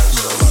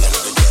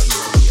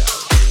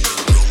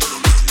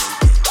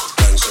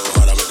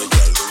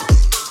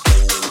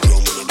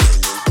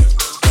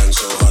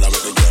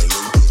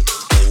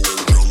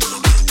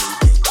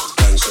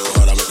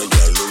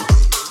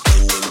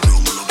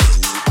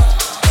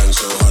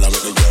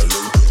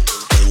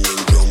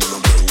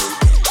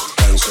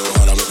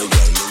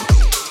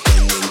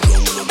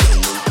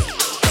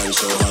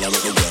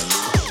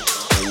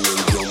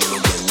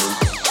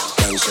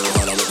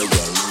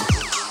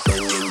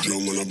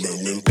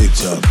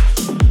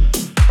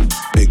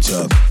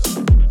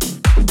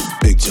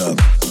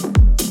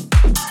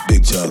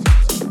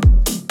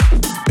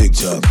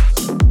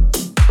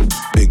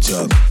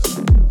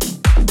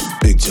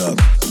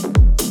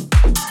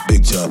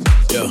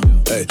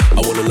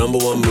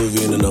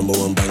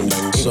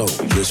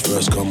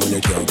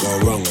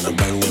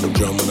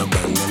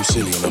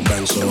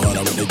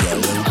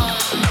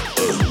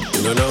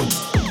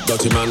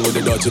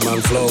 Dirty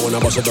man flow when I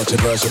bust a dirty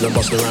verse and I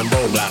bust the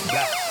Rambo black.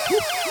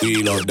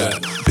 We love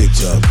that. Big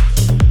job,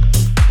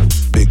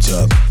 big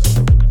job,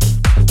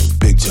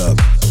 big job,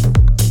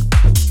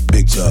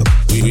 big job.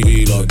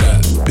 We love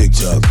that. Big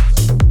job,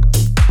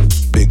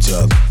 big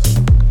job,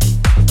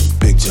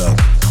 big job,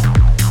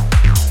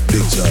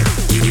 big job.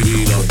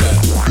 We love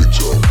that. Big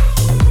job,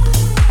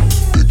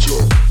 big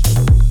job,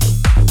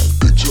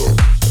 big job,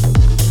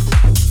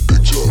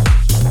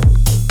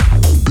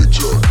 big job,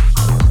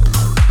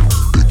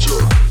 big job.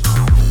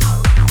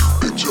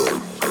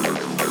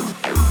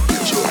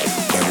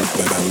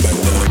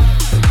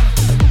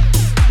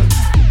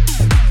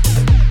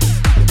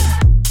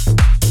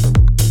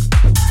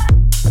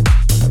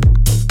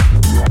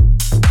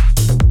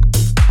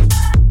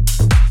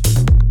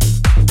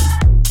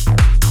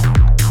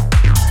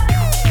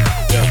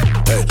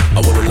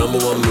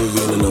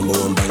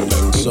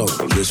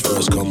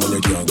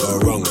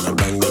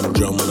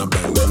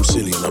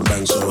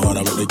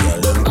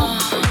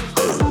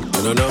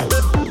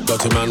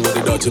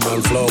 Dirty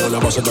man flow when I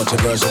bust a dirty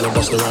verse and I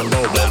bust the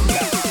Rambo black.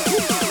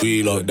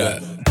 We like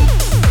that.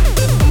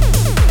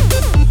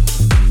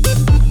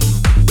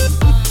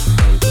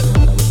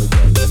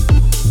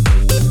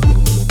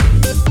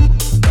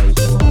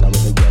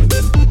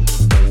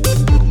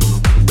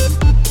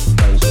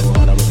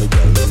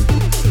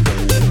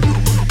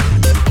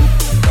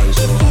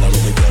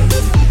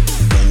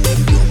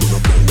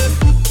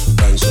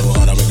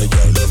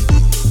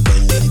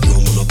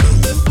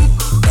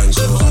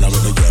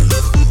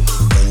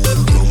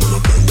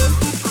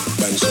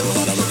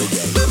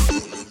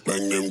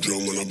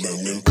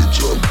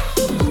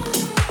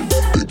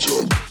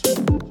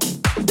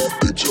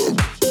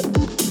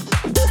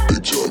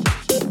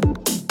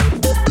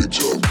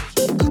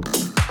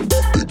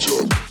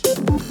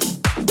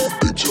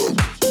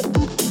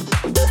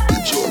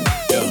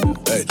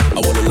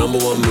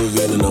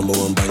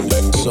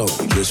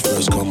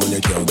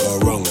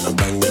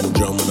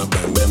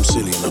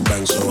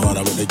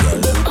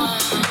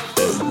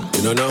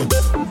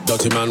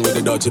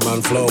 Dirty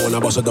man flow when I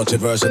bust a dirty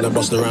verse and I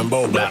bust the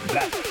Rambo black.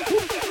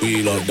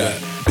 We love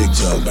that. Big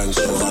job, bang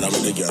so hard I'm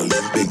in the girl.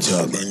 Big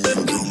job, bang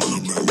bang drum on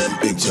a bang bang.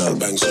 Big job,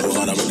 bang so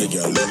hard I'm in the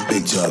girl.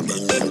 Big job,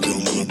 bang bang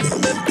drum on a bang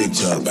bang. Big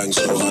job, bang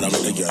so hard I'm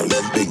in the girl.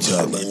 Big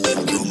job, bang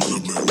bang drum on a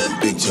bang bang.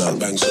 Big job,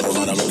 bang so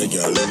hard I'm in the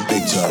girl.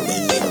 Big job,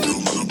 bang bang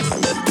drum on a bang bang.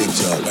 Big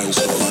job, bang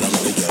so hard I'm in the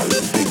girl.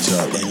 Big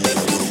job, bang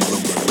bang drum on a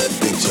bang bang.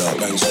 Big job,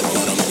 bang so hard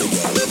I'm in the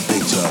girl.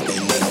 Big job,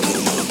 bang bang drum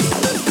on a bang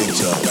bang. Big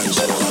job, bang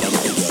so hard I'm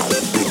in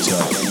the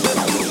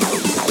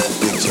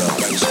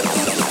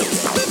girl. Big job, bang bang.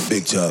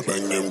 Big job,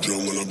 bang them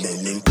drum and a bang them. Big job. Big job. Big job. Big job. Bang them drum and a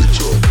bang them. Big job. Big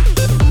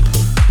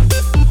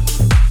job.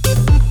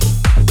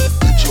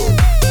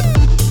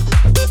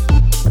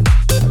 Big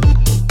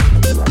job. Big job. Big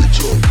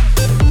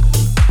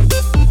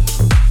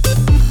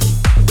job. Big job. Big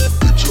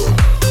job.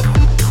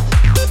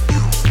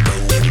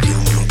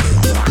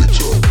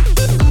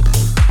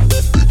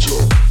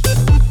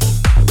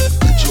 Big job,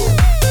 bang them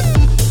drum and a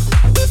bang them.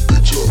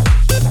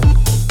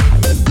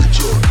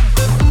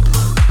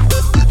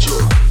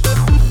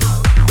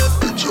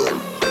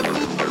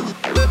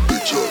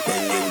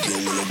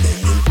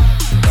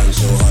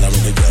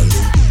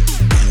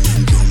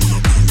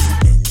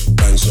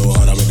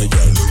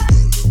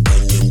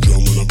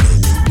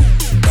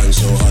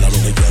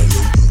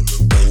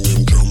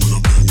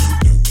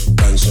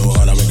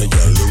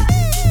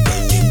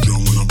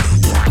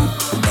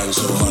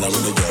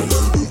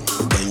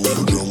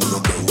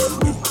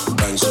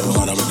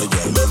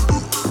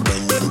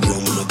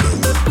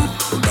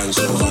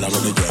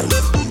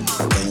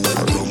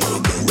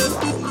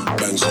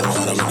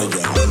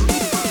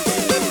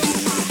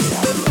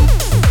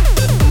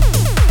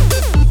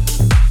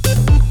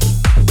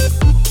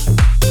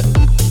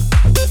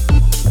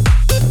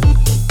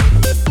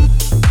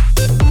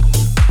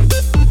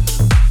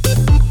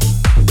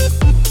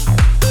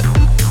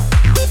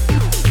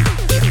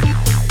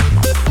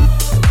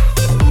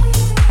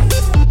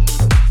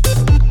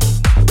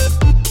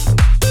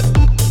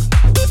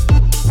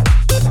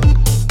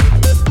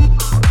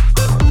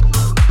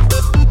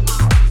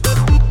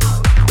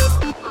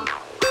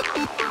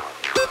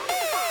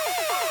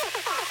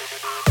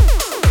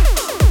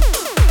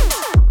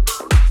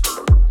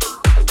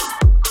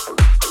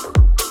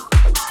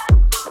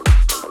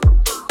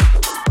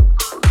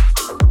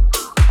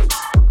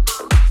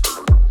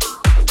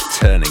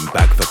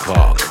 back the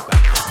clock.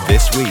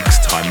 This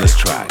week's Timeless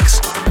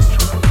Tracks.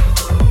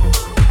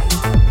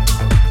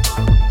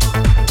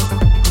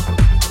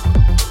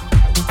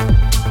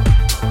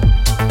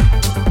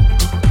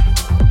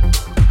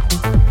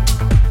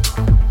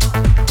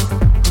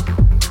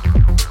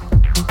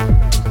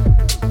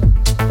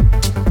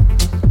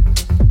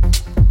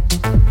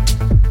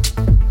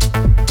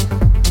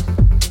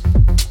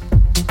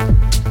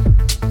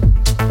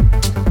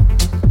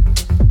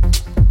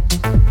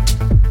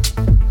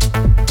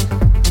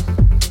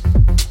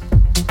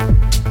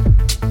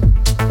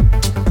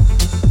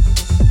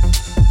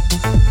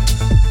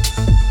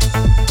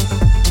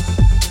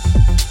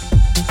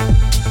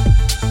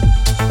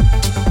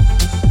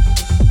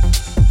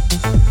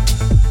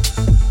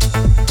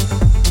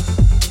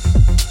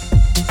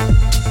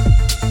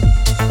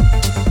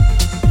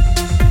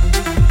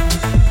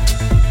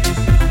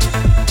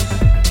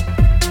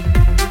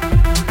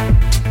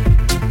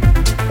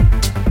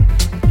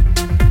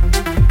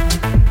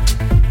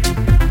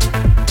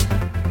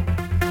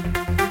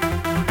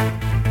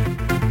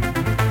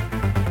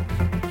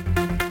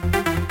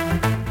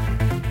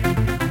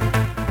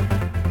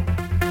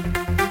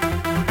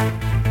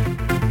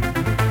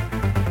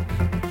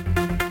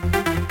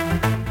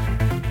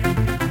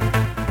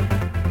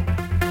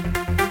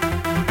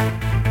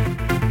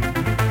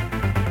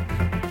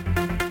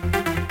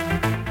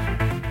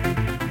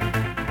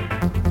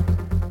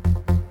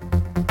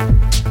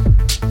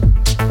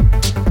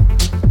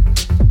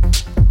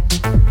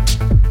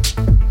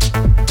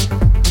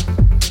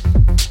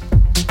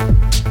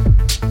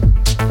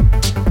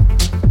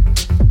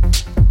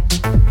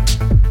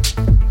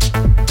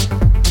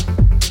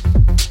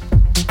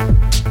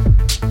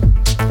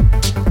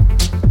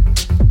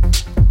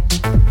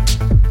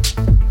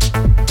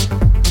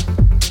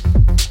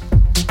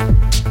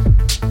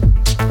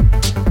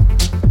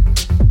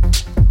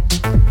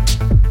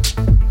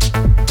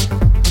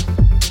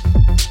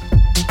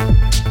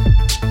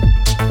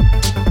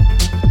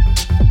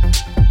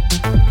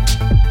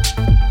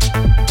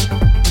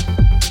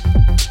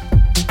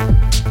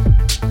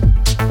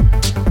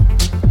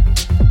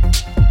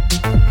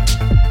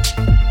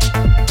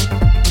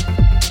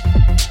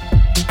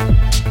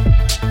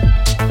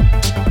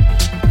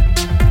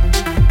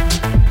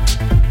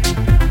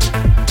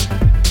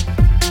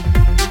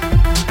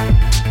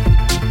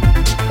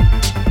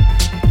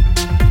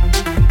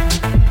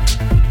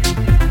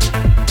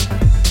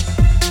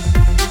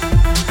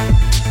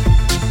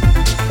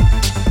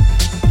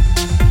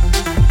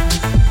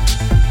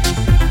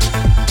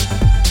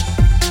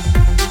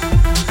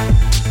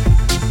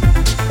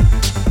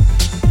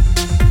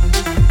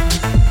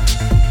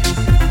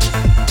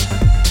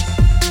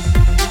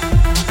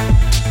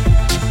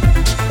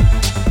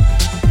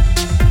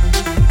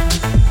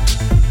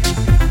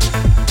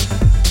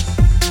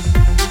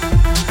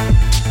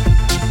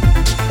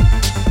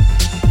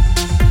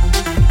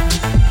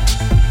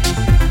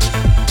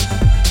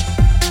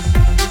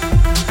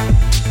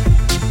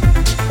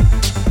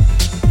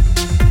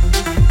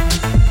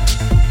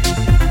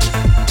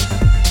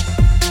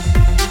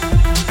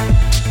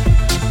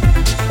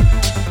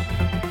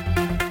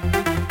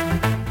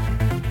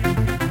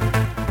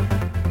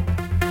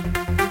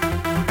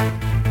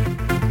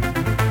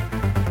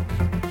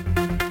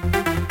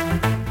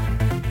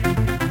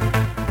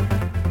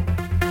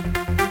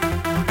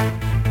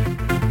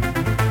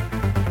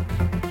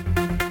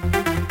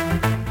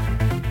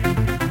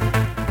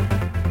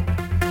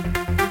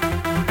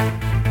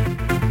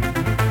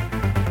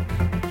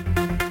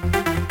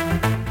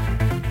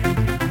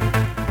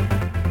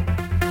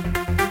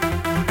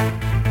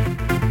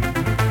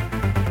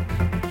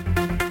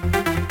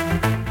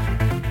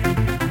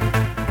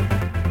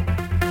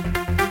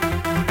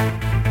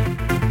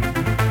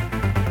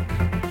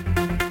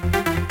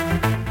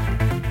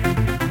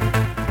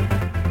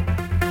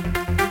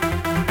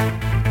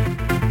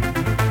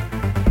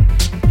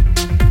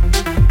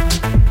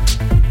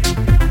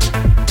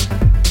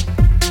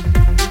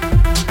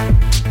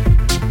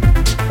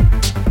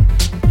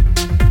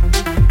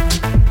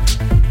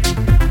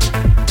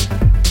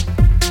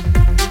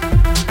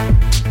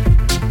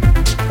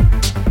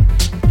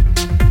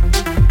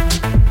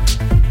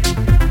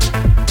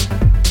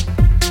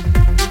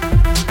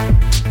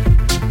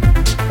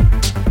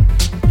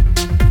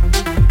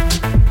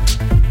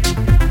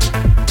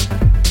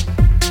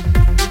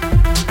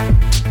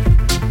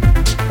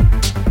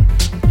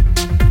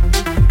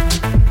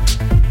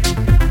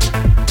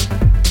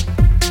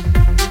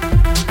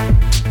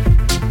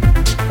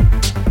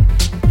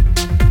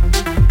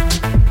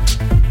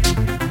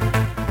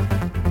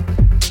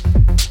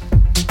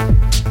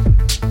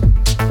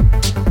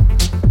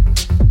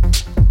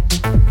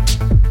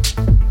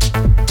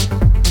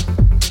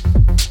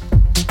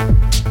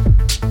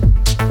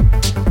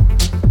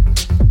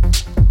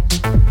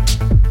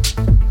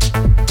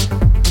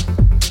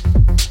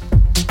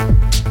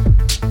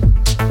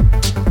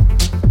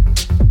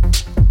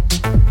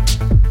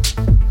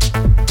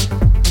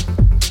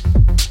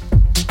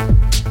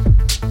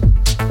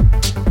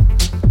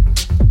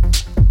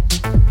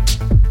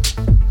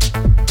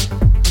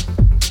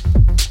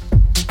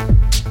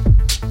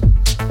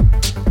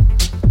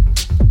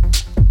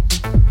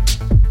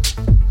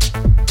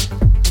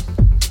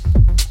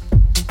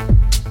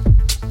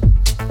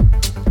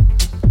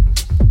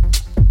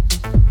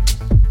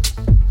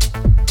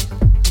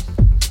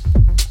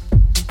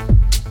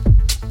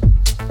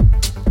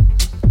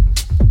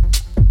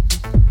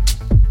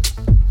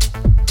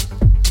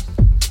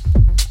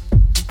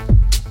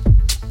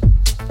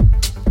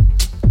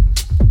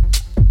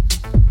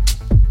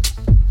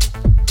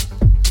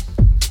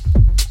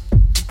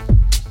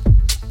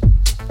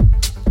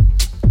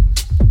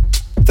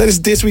 That is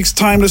this week's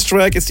timeless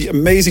track. It's the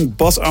amazing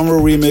Bas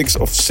Amro remix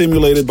of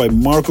Simulated by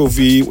Marco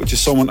V, which is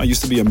someone I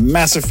used to be a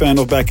massive fan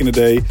of back in the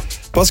day.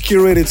 Bas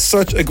curated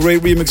such a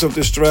great remix of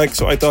this track,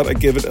 so I thought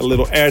I'd give it a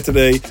little air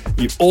today.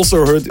 You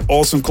also heard the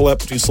awesome collab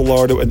between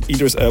Solardo and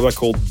Idris Elba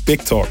called Big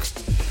Talk.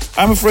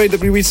 I'm afraid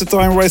that we reached the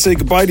time where I say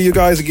goodbye to you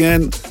guys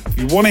again. If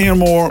you want to hear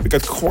more, we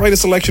got quite a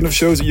selection of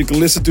shows that you can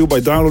listen to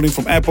by downloading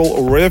from Apple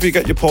or wherever you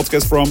get your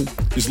podcast from.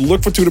 Just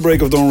look for To The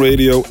Break of Dawn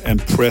Radio and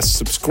press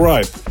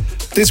subscribe.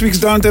 This week's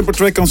downtempo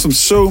track comes from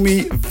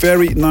SOHMI.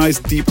 Very nice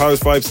deep house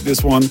vibes to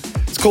this one.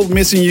 It's called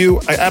Missin U.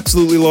 I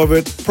absolutely love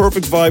it.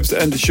 Perfect vibes to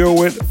end the show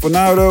with. For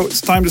now though, it's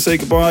time to say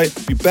goodbye.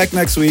 Be back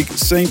next week,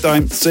 same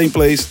time, same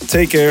place.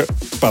 Take care.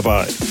 Bye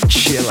bye.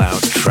 Chill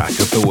out track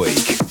of the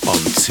week on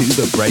To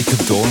The Break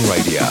of Dawn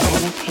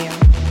Radio.